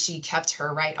see she kept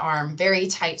her right arm very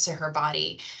tight to her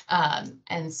body.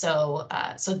 And so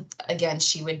again,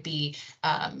 she would be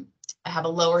have a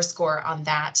lower score on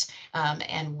that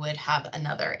and would have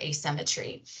another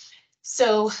asymmetry.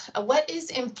 So what is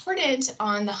important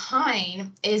on the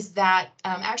Hein is that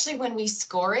actually when we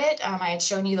score it, I had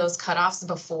shown you those cutoffs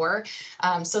before.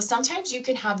 So sometimes you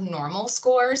can have normal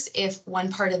scores if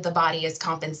one part of the body is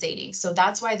compensating. So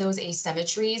that's why those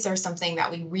asymmetries are something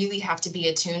that we really have to be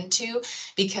attuned to,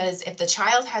 because if the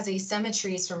child has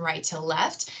asymmetries from right to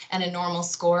left and a normal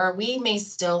score, we may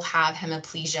still have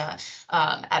hemiplegia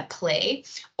at play.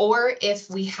 Or if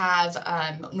we have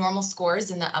normal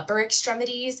scores in the upper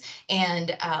extremities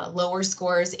and lower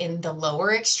scores in the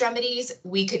lower extremities,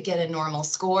 we could get a normal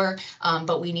score,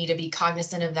 but we need to be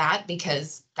cognizant of that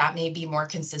because that may be more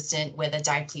consistent with a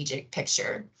diplegic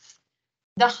picture.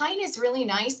 The Hein is really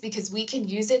nice because we can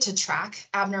use it to track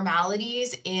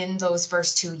abnormalities in those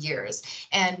first 2 years.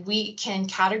 And we can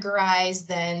categorize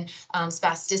then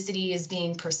spasticity as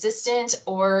being persistent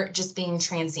or just being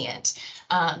transient.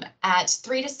 At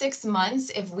 3 to 6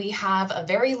 months, if we have a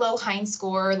very low Hein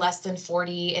score, less than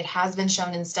 40, it has been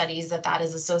shown in studies that that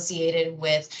is associated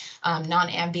with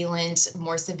non-ambulant,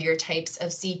 more severe types of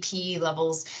CP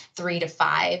levels 3 to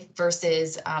 5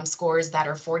 versus scores that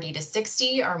are 40 to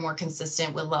 60 are more consistent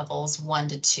with levels 1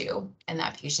 to 2, and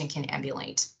that patient can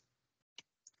ambulate.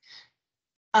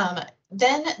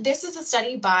 Then this is a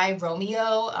study by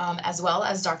Romeo as well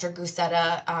as Dr.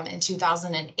 Gussetta in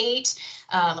 2008,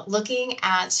 looking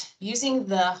at using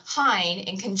the Hein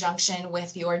in conjunction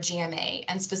with your GMA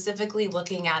and specifically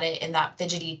looking at it in that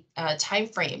fidgety time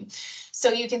frame. So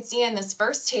you can see in this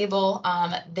first table,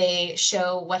 they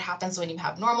show what happens when you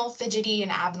have normal fidgety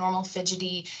and abnormal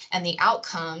fidgety and the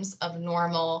outcomes of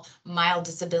normal, mild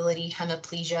disability,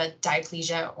 hemiplegia,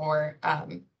 diplegia, or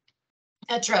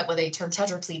what they term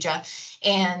tetraplegia.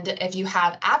 And if you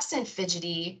have absent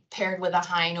fidgety paired with a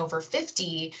Hein over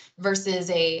 50 versus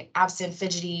a absent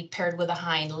fidgety paired with a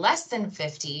Hein less than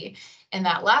 50, in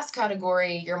that last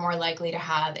category, you're more likely to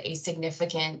have a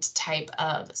significant type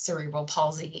of cerebral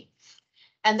palsy.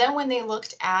 And then when they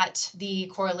looked at the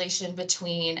correlation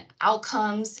between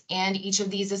outcomes and each of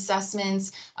these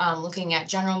assessments, looking at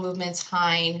general movements,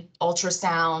 Hein,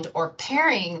 ultrasound, or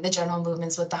pairing the general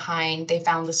movements with the Hein, they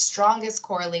found the strongest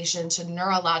correlation to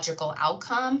neurological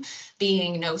outcome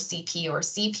being no CP or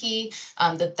CP,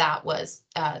 that was,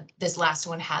 this last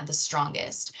one had the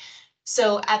strongest.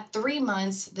 So at 3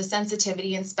 months, the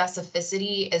sensitivity and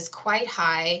specificity is quite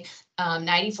high.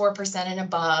 94% and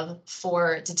above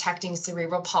for detecting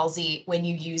cerebral palsy when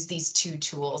you use these two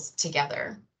tools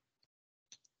together.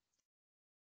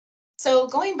 So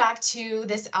going back to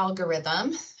this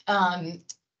algorithm,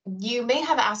 you may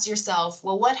have asked yourself,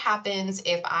 well, what happens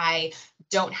if I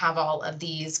don't have all of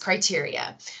these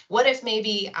criteria? What if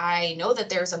maybe I know that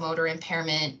there's a motor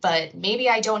impairment, but maybe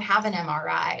I don't have an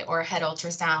MRI or a head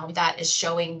ultrasound that is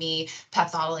showing me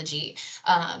pathology,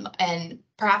 and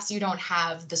perhaps you don't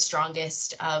have the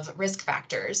strongest of risk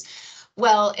factors?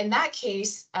 Well, in that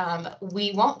case,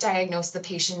 we won't diagnose the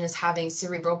patient as having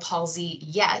cerebral palsy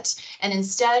yet, and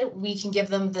instead we can give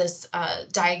them this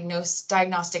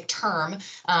diagnostic term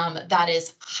that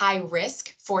is high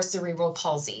risk for cerebral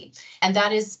palsy. And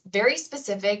that is very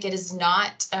specific. It is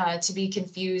not to be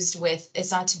confused with,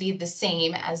 it's not to be the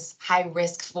same as high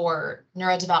risk for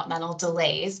neurodevelopmental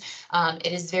delays.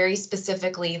 It is very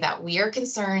specifically that we are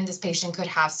concerned this patient could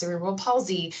have cerebral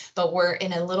palsy, but we're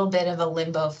in a little bit of a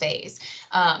limbo phase.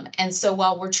 And so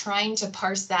while we're trying to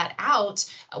parse that out,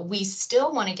 we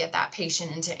still want to get that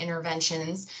patient into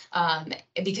interventions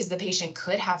because the patient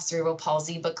could have cerebral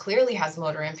palsy, but clearly has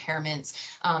motor impairments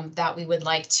that we would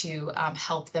like to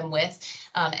help them with.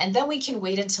 And then we can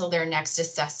wait until their next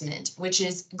assessment, which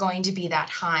is going to be that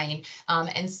Hein,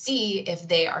 and see if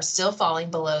they are still falling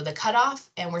below the cutoff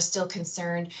and we're still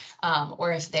concerned,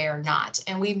 or if they are not.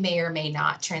 And we may or may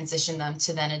not transition them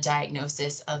to then a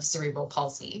diagnosis of cerebral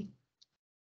palsy.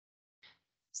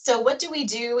 So what do we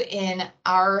do in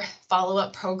our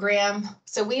follow-up program?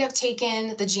 So we have taken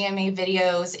the GMA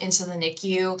videos into the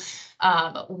NICU.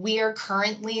 We are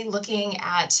currently looking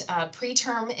at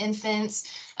preterm infants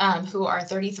who are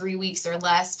 33 weeks or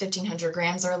less, 1,500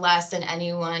 grams or less, and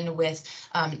anyone with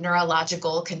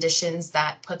neurological conditions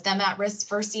that put them at risk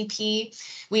for CP.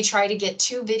 We try to get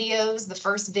 2 videos. The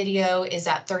first video is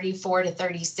at 34 to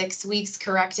 36 weeks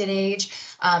corrected age.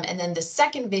 And then the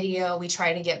second video we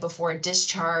try to get before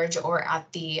discharge or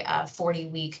at the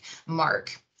 40-week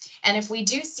mark. And if we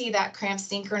do see that cramp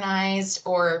synchronized,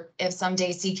 or if some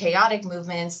days see chaotic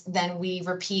movements, then we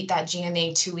repeat that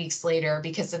GMA 2 weeks later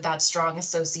because of that strong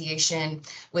association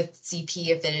with CP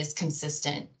if it is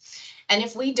consistent. And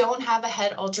if we don't have a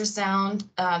head ultrasound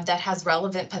that has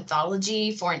relevant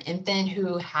pathology for an infant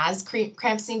who has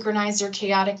cramp synchronized or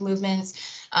chaotic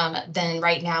movements, then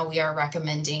right now we are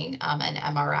recommending an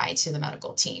MRI to the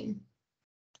medical team.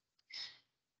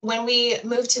 When we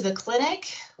move to the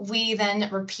clinic, we then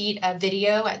repeat a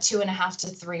video at 2.5 to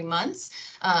 3 months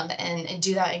and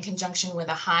do that in conjunction with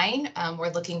a Hein.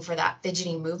 We're looking for that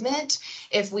fidgety movement.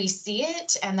 If we see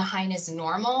it and the Hein is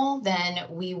normal, then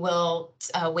we will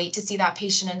wait to see that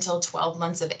patient until 12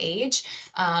 months of age.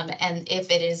 And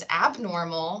if it is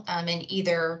abnormal in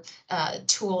either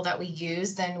tool that we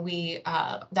use, then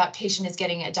that patient is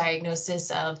getting a diagnosis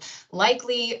of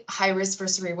likely high risk for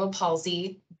cerebral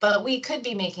palsy, but we could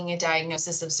be making a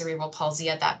diagnosis of cerebral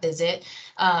palsy at that visit,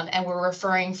 and we're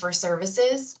referring for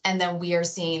services, and then we are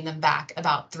seeing them back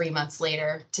about 3 months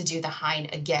later to do the Hein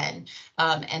again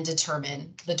and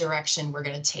determine the direction we're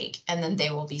going to take, and then they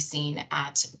will be seen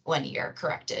at 1 year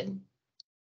corrected.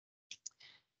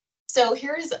 So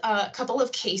here's a couple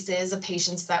of cases of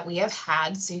patients that we have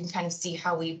had, so you can kind of see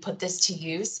how we put this to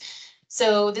use.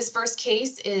 So this first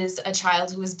case is a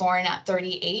child who was born at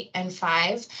 38 and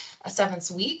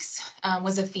 5/7 weeks,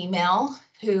 was a female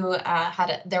who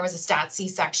there was a stat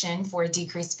C-section for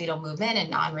decreased fetal movement and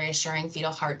non-reassuring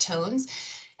fetal heart tones.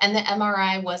 And the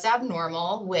MRI was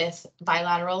abnormal with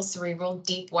bilateral cerebral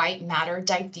deep white matter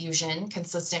diffusion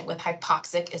consistent with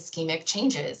hypoxic ischemic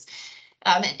changes.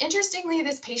 And interestingly,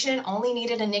 this patient only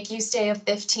needed a NICU stay of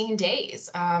 15 days.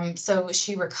 So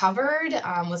she recovered,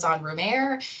 was on room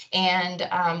air, and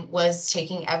was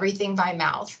taking everything by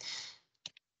mouth.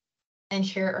 And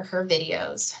here are her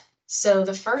videos. So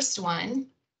the first one,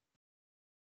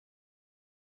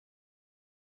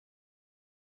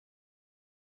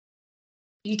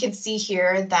 you can see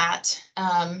here that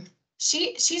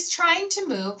she's trying to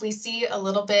move. We see a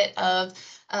little bit of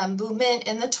movement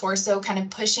in the torso, kind of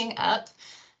pushing up.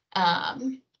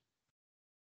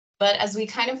 But as we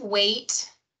kind of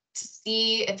wait to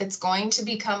see if it's going to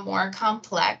become more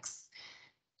complex,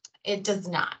 it does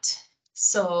not.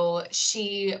 So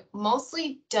she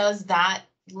mostly does that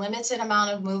limited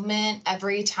amount of movement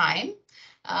every time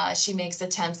she makes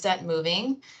attempts at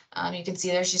moving. You can see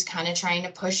there she's kind of trying to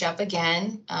push up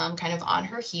again, kind of on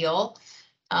her heel.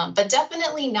 But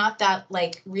definitely not that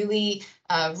like really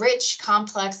rich,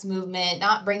 complex movement,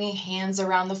 not bringing hands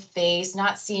around the face,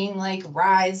 not seeing like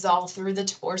rise all through the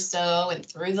torso and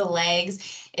through the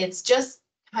legs. It's just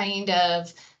kind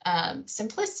of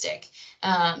simplistic,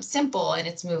 simple in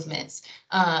its movements.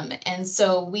 And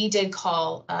so we did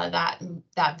call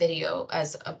that video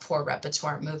as a poor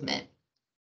repertoire movement.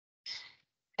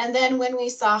 And then when we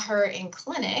saw her in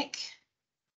clinic,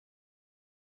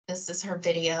 this is her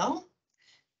video.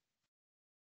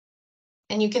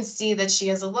 And you can see that she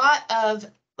has a lot of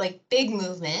like big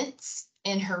movements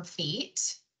in her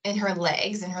feet, in her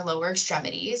legs, in her lower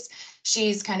extremities.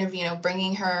 She's kind of,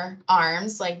 bringing her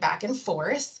arms like back and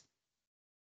forth.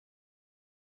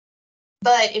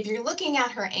 But if you're looking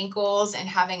at her ankles and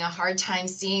having a hard time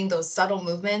seeing those subtle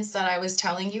movements that I was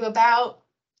telling you about,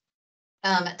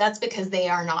 that's because they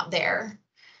are not there.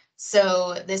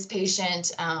 So this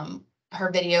patient,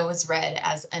 her video was read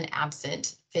as an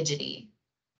absent fidgety.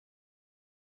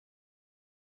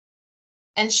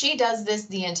 And she does this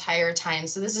the entire time.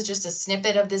 So this is just a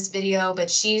snippet of this video,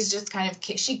 but she's just kind of,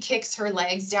 she kicks her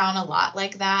legs down a lot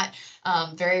like that,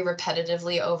 very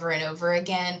repetitively over and over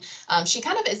again. She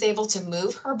kind of is able to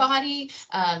move her body.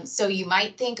 So you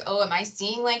might think, oh, am I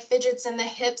seeing like fidgets in the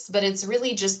hips? But it's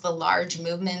really just the large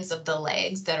movements of the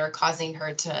legs that are causing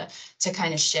her to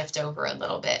kind of shift over a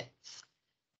little bit.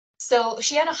 So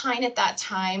she had a Hein at that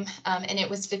time, and it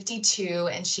was 52,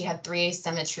 and she had 3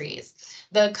 asymmetries.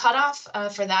 The cutoff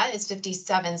for that is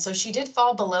 57, so she did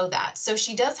fall below that. So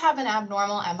she does have an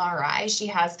abnormal MRI. She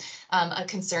has a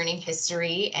concerning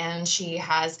history, and she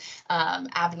has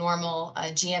abnormal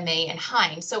GMA and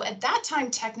Hein. So at that time,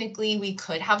 technically, we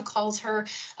could have called her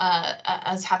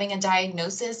as having a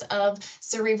diagnosis of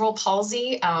cerebral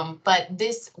palsy, but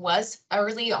this was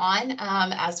early on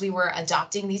as we were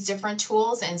adopting these different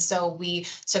tools, and so we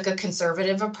took a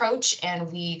conservative approach, and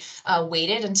we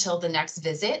waited until the next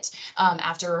visit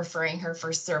after referring her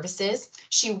for services.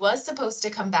 She was supposed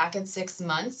to come back at 6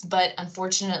 months, but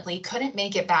unfortunately couldn't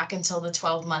make it back until the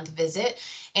 12-month visit.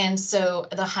 And so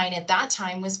the Hein at that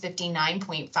time was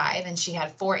 59.5, and she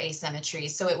had 4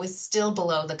 asymmetries. So it was still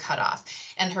below the cutoff.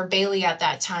 And her Bailey at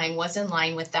that time was in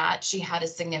line with that. She had a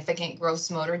significant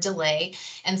gross motor delay.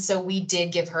 And so we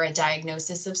did give her a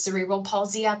diagnosis of cerebral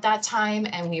palsy at that time,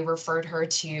 and we referred her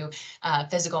to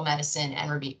physical medicine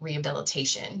and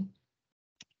rehabilitation.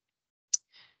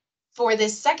 For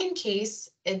this second case,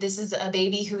 this is a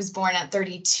baby who was born at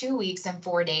 32 weeks and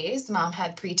 4 days. Mom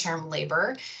had preterm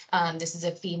labor. This is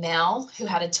a female who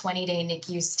had a 20-day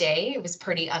NICU stay. It was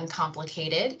pretty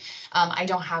uncomplicated. I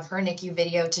don't have her NICU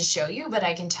video to show you, but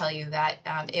I can tell you that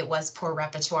it was poor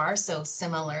repertoire. So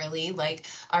similarly, like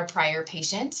our prior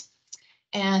patient.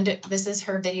 And this is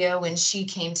her video when she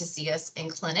came to see us in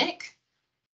clinic.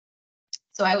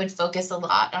 So I would focus a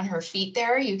lot on her feet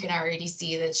there. You can already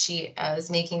see that she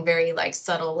is making very like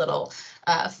subtle little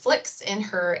flicks in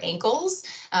her ankles,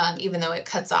 even though it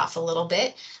cuts off a little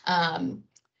bit.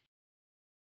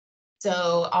 So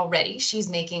already she's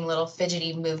making little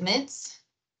fidgety movements.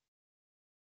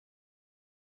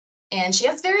 And she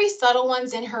has very subtle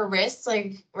ones in her wrists,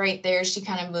 like right there, she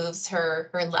kind of moves her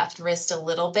left wrist a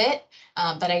little bit,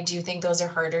 but I do think those are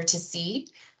harder to see.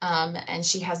 And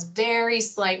she has very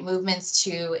slight movements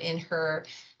too in her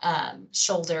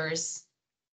shoulders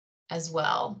as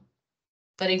well.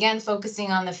 But again,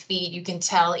 focusing on the feet, you can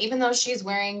tell, even though she's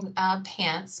wearing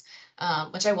pants,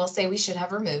 which I will say we should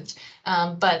have removed,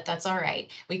 but that's all right.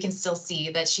 We can still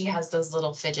see that she has those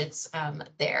little fidgets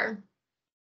there.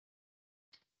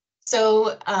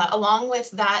 So along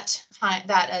with that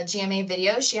GMA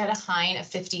video, she had a Hein of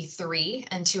 53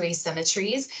 and 2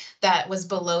 asymmetries that was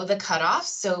below the cutoff.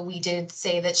 So we did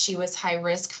say that she was high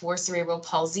risk for cerebral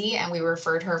palsy, and we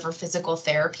referred her for physical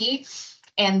therapy.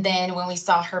 And then when we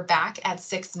saw her back at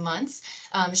 6 months,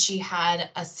 she had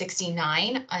a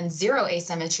 69 and 0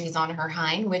 asymmetries on her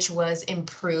Hein, which was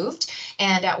improved.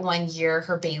 And at 1 year,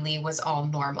 her Bailey was all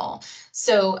normal.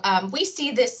 So we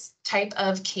see this type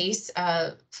of case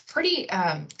pretty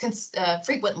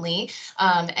frequently.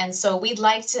 And so we'd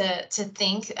like to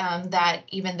think that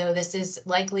even though this is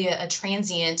likely a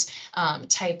transient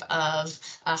type of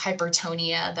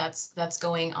hypertonia that's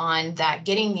going on, that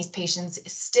getting these patients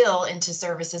still into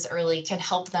services early can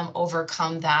help them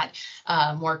overcome that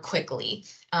more quickly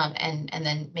and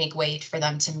then make way for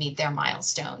them to meet their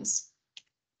milestones.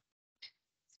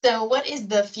 So what is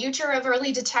the future of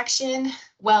early detection?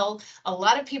 Well, a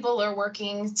lot of people are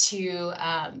working to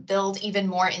build even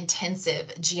more intensive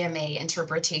GMA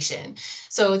interpretation.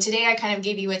 So today I kind of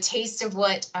gave you a taste of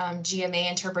what GMA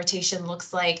interpretation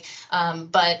looks like,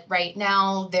 but right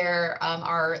now there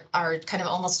are kind of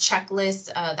almost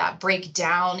checklists that break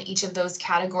down each of those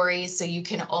categories. So you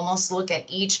can almost look at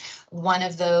each one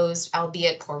of those,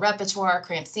 albeit poor repertoire,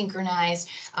 cramp synchronized,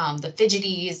 the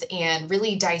fidgeties, and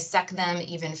really dissect them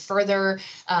even further.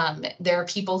 There are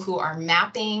people who are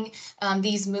mapping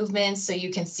these movements. So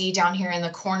you can see down here in the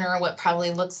corner what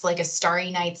probably looks like a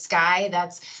starry night sky.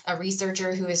 That's a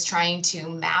researcher who is trying to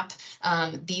map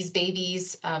these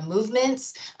babies'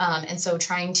 movements. And so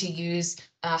trying to use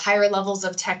higher levels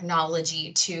of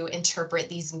technology to interpret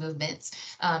these movements.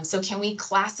 So can we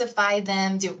classify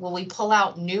them? Will we pull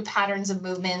out new patterns of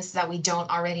movements that we don't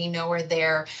already know are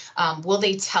there? Will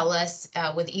they tell us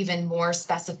with even more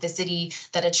specificity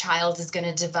that a child is going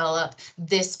to develop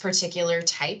this particular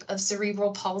type of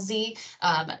cerebral palsy?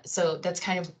 So that's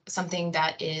kind of something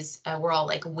that is, we're all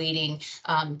like waiting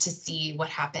to see what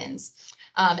happens.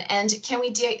 And can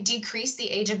we decrease the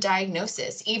age of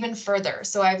diagnosis even further?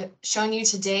 So I've shown you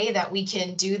today that we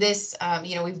can do this.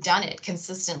 We've done it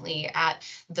consistently at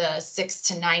the 6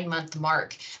 to 9 month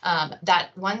mark. That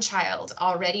one child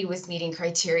already was meeting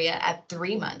criteria at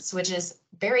 3 months, which is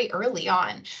very early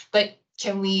on. But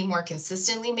can we more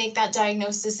consistently make that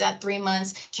diagnosis at 3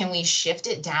 months? Can we shift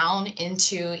it down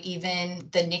into even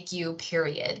the NICU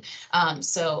period?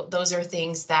 So those are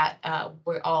things that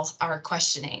we all are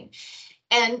questioning.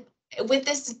 And with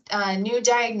this new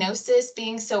diagnosis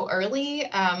being so early,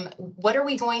 what are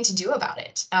we going to do about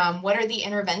it? What are the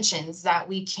interventions that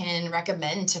we can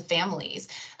recommend to families?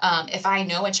 If I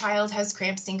know a child has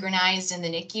cramp synchronized in the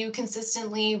NICU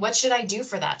consistently, what should I do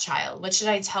for that child? What should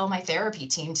I tell my therapy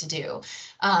team to do?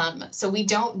 So we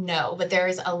don't know, but there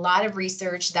is a lot of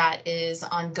research that is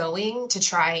ongoing to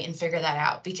try and figure that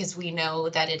out, because we know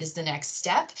that it is the next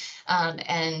step.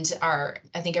 And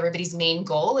I think everybody's main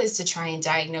goal is to try and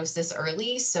diagnose this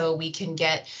early so we can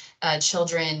get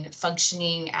children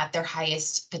functioning at their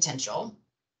highest potential.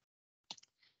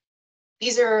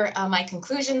 These are my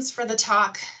conclusions for the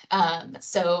talk.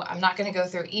 So I'm not going to go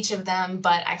through each of them,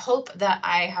 but I hope that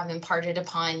I have imparted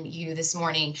upon you this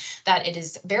morning that it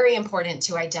is very important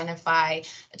to identify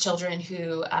children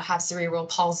who have cerebral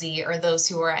palsy, or those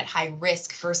who are at high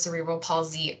risk for cerebral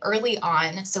palsy, early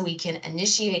on, so we can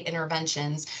initiate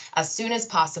interventions as soon as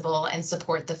possible and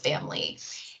support the family.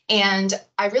 And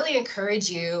I really encourage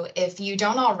you, if you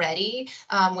don't already,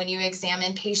 when you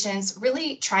examine patients,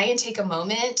 really try and take a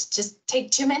moment, just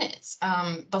take 2 minutes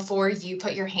before you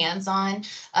put your hands on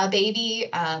a baby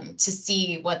to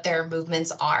see what their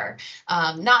movements are.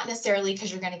 Not necessarily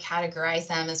because you're going to categorize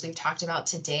them as we've talked about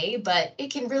today, but it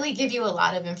can really give you a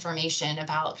lot of information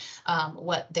about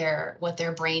what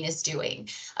their brain is doing.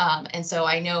 And so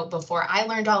I know before I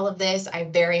learned all of this, I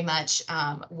very much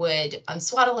would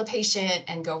unswaddle a patient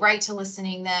and go right to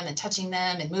listening them and touching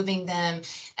them and moving them.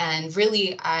 And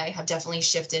really, I have definitely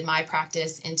shifted my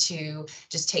practice into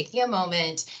just taking a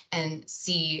moment and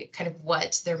see kind of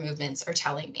what their movements are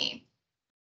telling me.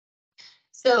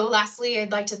 So lastly,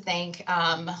 I'd like to thank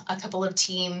a couple of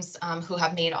teams who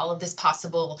have made all of this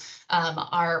possible.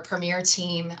 Our premier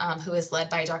team, who is led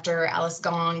by Dr. Alice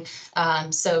Gong.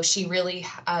 So she really,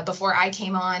 before I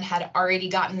came on, had already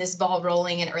gotten this ball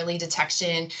rolling in early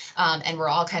detection, and we're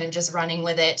all kind of just running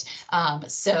with it.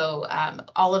 So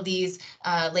all of these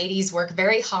ladies work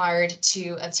very hard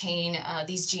to obtain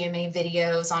these GMA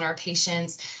videos on our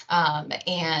patients,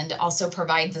 and also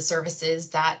provide the services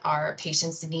that our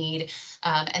patients need.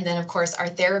 And then, of course, our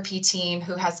therapy team,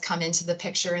 who has come into the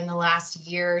picture in the last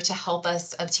year to help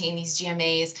us obtain these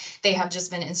GMAs. They have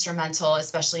just been instrumental,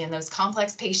 especially in those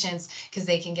complex patients, because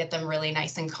they can get them really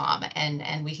nice and calm,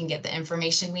 and we can get the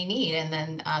information we need, and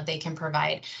then they can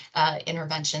provide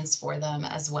interventions for them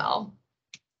as well.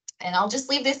 And I'll just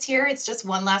leave this here. It's just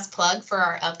one last plug for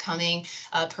our upcoming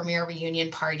premiere reunion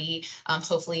party.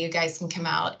 Hopefully you guys can come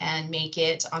out and make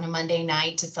it on a Monday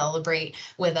night to celebrate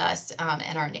with us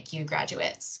and our NICU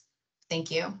graduates. Thank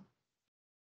you. Thank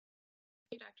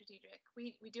you, Dr.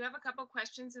 Diedrich. We do have a couple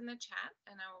questions in the chat,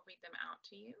 and I will read them out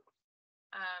to you.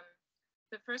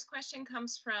 The first question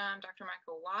comes from Dr.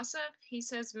 Michael Wasif. He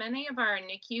says, many of our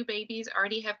NICU babies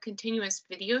already have continuous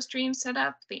video streams set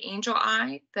up, the Angel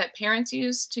Eye, that parents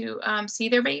use to see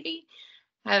their baby.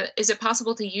 Is it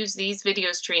possible to use these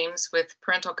video streams with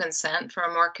parental consent for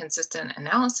a more consistent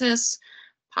analysis,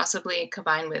 possibly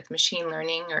combined with machine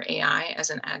learning or AI as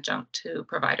an adjunct to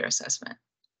provider assessment?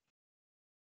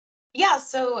 Yeah,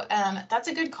 so that's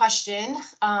a good question.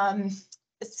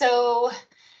 So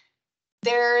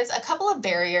There's a couple of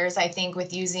barriers, I think,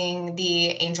 with using the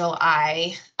Angel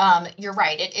Eye. You're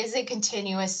right, it is a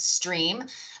continuous stream.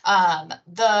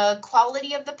 The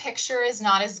quality of the picture is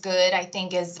not as good, I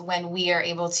think, as when we are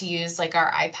able to use like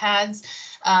our iPads.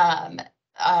 And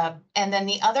then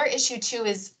the other issue too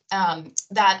is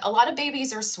that a lot of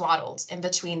babies are swaddled in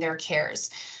between their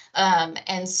cares.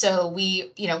 And so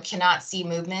we, cannot see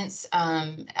movements,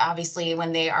 obviously,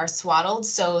 when they are swaddled.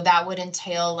 So that would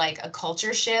entail like a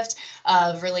culture shift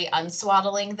of really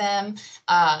unswaddling them,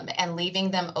 and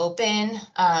leaving them open,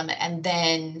 and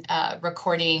then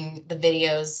recording the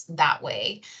videos that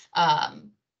way.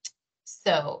 Um,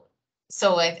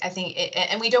 so I think,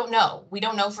 and we don't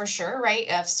know for sure, right?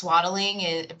 If swaddling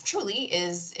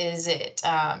is it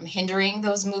hindering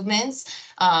those movements,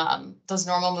 those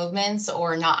normal movements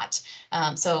or not.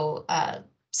 So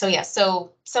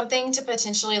something to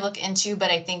potentially look into,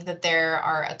 but I think that there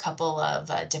are a couple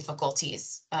of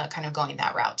difficulties kind of going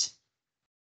that route.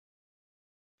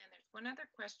 And there's one other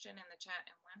question in the chat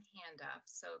and one hand up.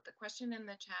 So the question in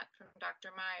the chat from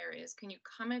Dr. Meyer is, can you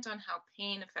comment on how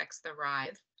pain affects the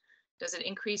writhe? Does it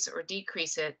increase or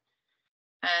decrease it?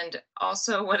 And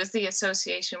also, what is the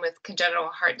association with congenital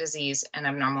heart disease and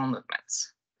abnormal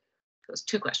movements? Those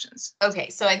two questions. Okay,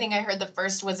 so I think I heard the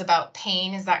first was about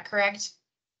pain. Is that correct?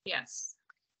 Yes.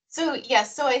 So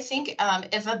yes, so I think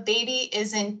if a baby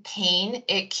is in pain,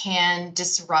 it can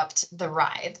disrupt the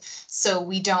writhe. So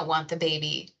we don't want the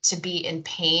baby to be in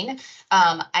pain.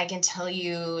 I can tell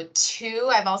you too,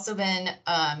 I've also been,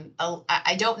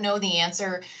 I don't know the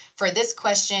answer for this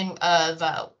question of,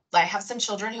 I have some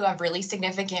children who have really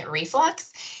significant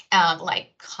reflux, like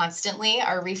constantly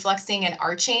are refluxing and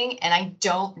arching, and I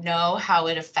don't know how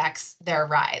it affects their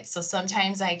writhe. So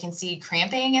sometimes I can see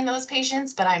cramping in those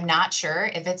patients, but I'm not sure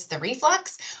if it's the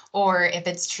reflux or if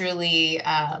it's truly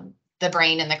the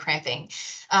brain and the cramping.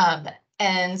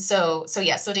 And so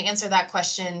to answer that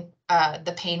question,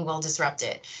 the pain will disrupt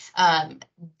it.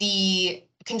 The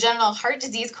congenital heart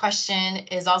disease question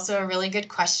is also a really good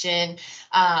question.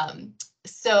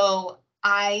 So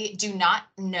I do not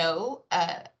know.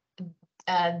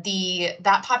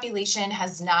 That population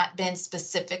has not been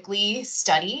specifically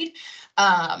studied.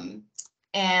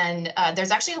 And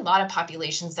there's actually a lot of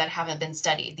populations that haven't been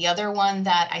studied. The other one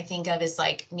that I think of is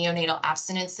like neonatal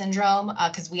abstinence syndrome,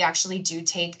 because we actually do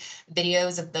take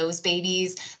videos of those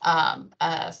babies from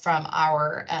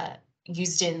our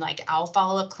used in like our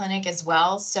follow-up clinic as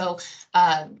well. So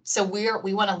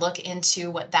we want to look into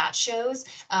what that shows.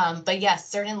 But yes,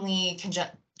 certainly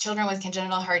children with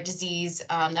congenital heart disease,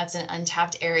 that's an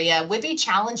untapped area, would be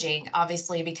challenging,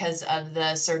 obviously, because of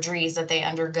the surgeries that they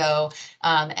undergo,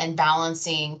 and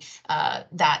balancing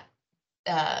that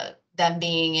them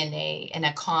being in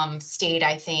a calm state,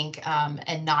 I think,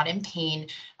 and not in pain,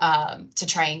 to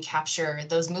try and capture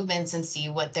those movements and see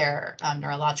what their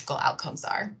neurological outcomes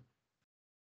are.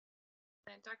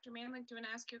 And Dr. Manley, do you want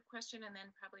to ask your question, and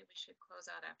then probably we should close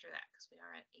out after that because we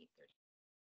are at 8:30.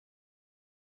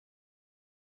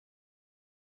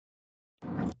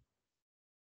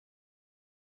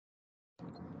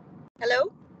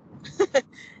 Hello?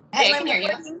 Hey, I can hear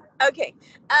you. Okay.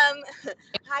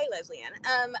 Hi, Leslie Ann.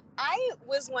 I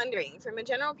was wondering, from a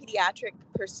general pediatric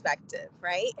perspective,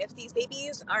 right, if these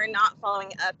babies are not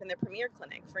following up in the premier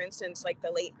clinic, for instance, like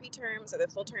the late preterms or the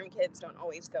full-term kids don't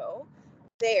always go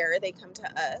there, they come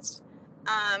to us.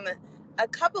 A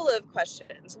couple of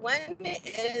questions. One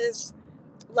is,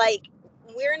 like,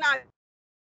 we're not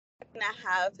going to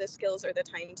have the skills or the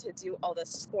time to do all the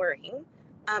scoring.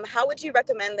 How would you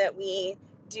recommend that we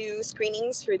do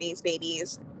screenings for these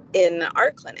babies in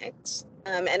our clinics?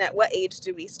 And at what age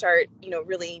do we start,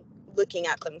 really looking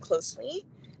at them closely?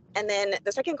 And then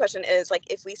the second question is, like,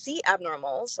 if we see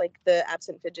abnormals, like the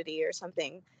absent fidgety or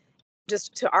something,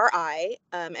 just to our eye,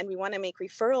 and we want to make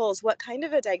referrals, what kind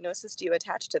of a diagnosis do you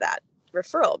attach to that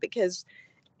referral? Because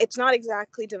it's not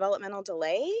exactly developmental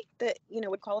delay that,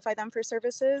 would qualify them for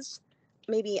services,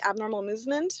 maybe abnormal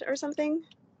movement or something.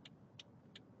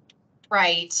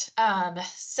 Right.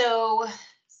 So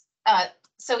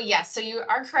yes, so you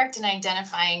are correct in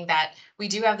identifying that we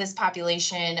do have this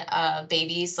population of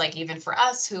babies, like even for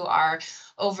us who are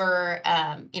over,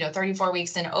 34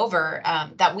 weeks and over,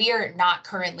 that we are not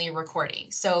currently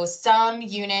recording. So some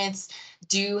units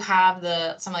do have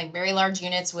some like very large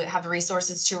units would have the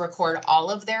resources to record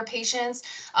all of their patients.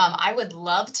 I would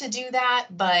love to do that,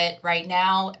 but right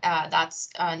now that's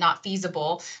not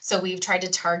feasible. So we've tried to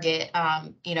target,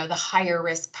 the higher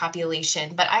risk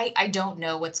population, but I don't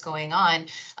know what's going on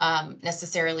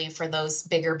necessarily for those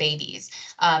bigger babies.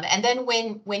 And then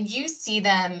when you see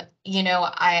them,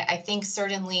 I think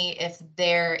certainly if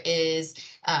there is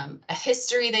a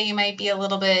history that you might be a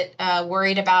little bit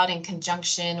worried about in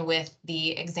conjunction with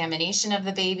the examination of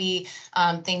the baby,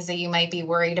 things that you might be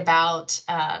worried about,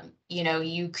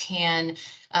 you can,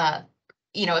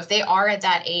 if they are at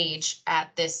that age,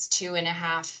 at this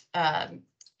 2.5,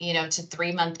 to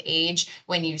 3-month age,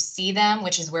 when you see them,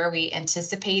 which is where we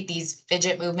anticipate these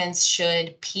fidget movements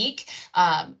should peak,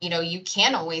 you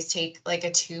can always take like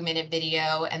a 2-minute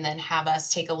video and then have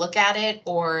us take a look at it.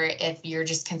 Or if you're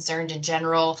just concerned in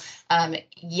general,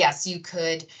 yes, you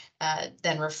could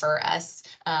then refer us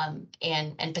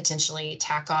and potentially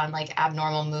tack on like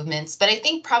abnormal movements. But I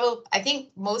think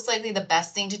most likely the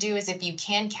best thing to do is if you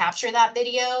can capture that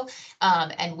video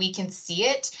and we can see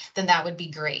it, then that would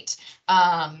be great.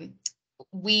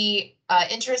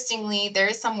 Interestingly, there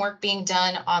is some work being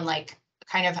done on like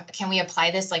kind of, can we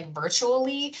apply this like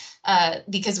virtually?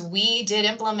 Because we did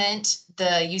implement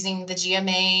using the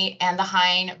GMA and the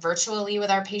Hein virtually with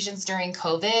our patients during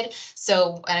COVID.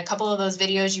 So in a couple of those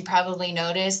videos, you probably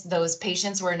noticed those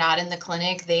patients were not in the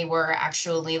clinic. They were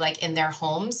actually like in their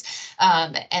homes.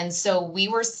 And so we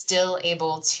were still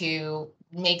able to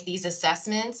make these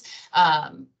assessments.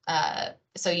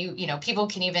 So people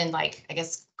can even like, I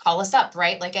guess, call us up,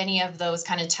 right? Like any of those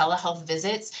kind of telehealth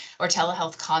visits or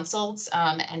telehealth consults,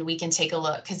 and we can take a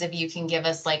look. Because if you can give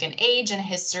us like an age and a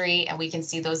history and we can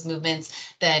see those movements,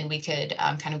 then we could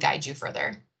kind of guide you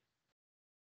further.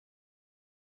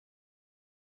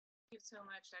 Thank you so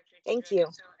much, Dr. Diedrich. Thank you.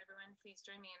 So everyone, please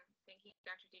join me in thanking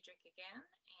Dr. Diedrich again.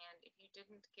 And if you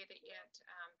didn't get it yet,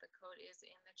 the code is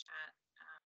in the chat.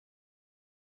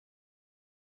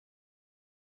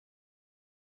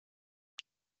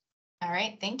 All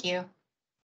right, thank you.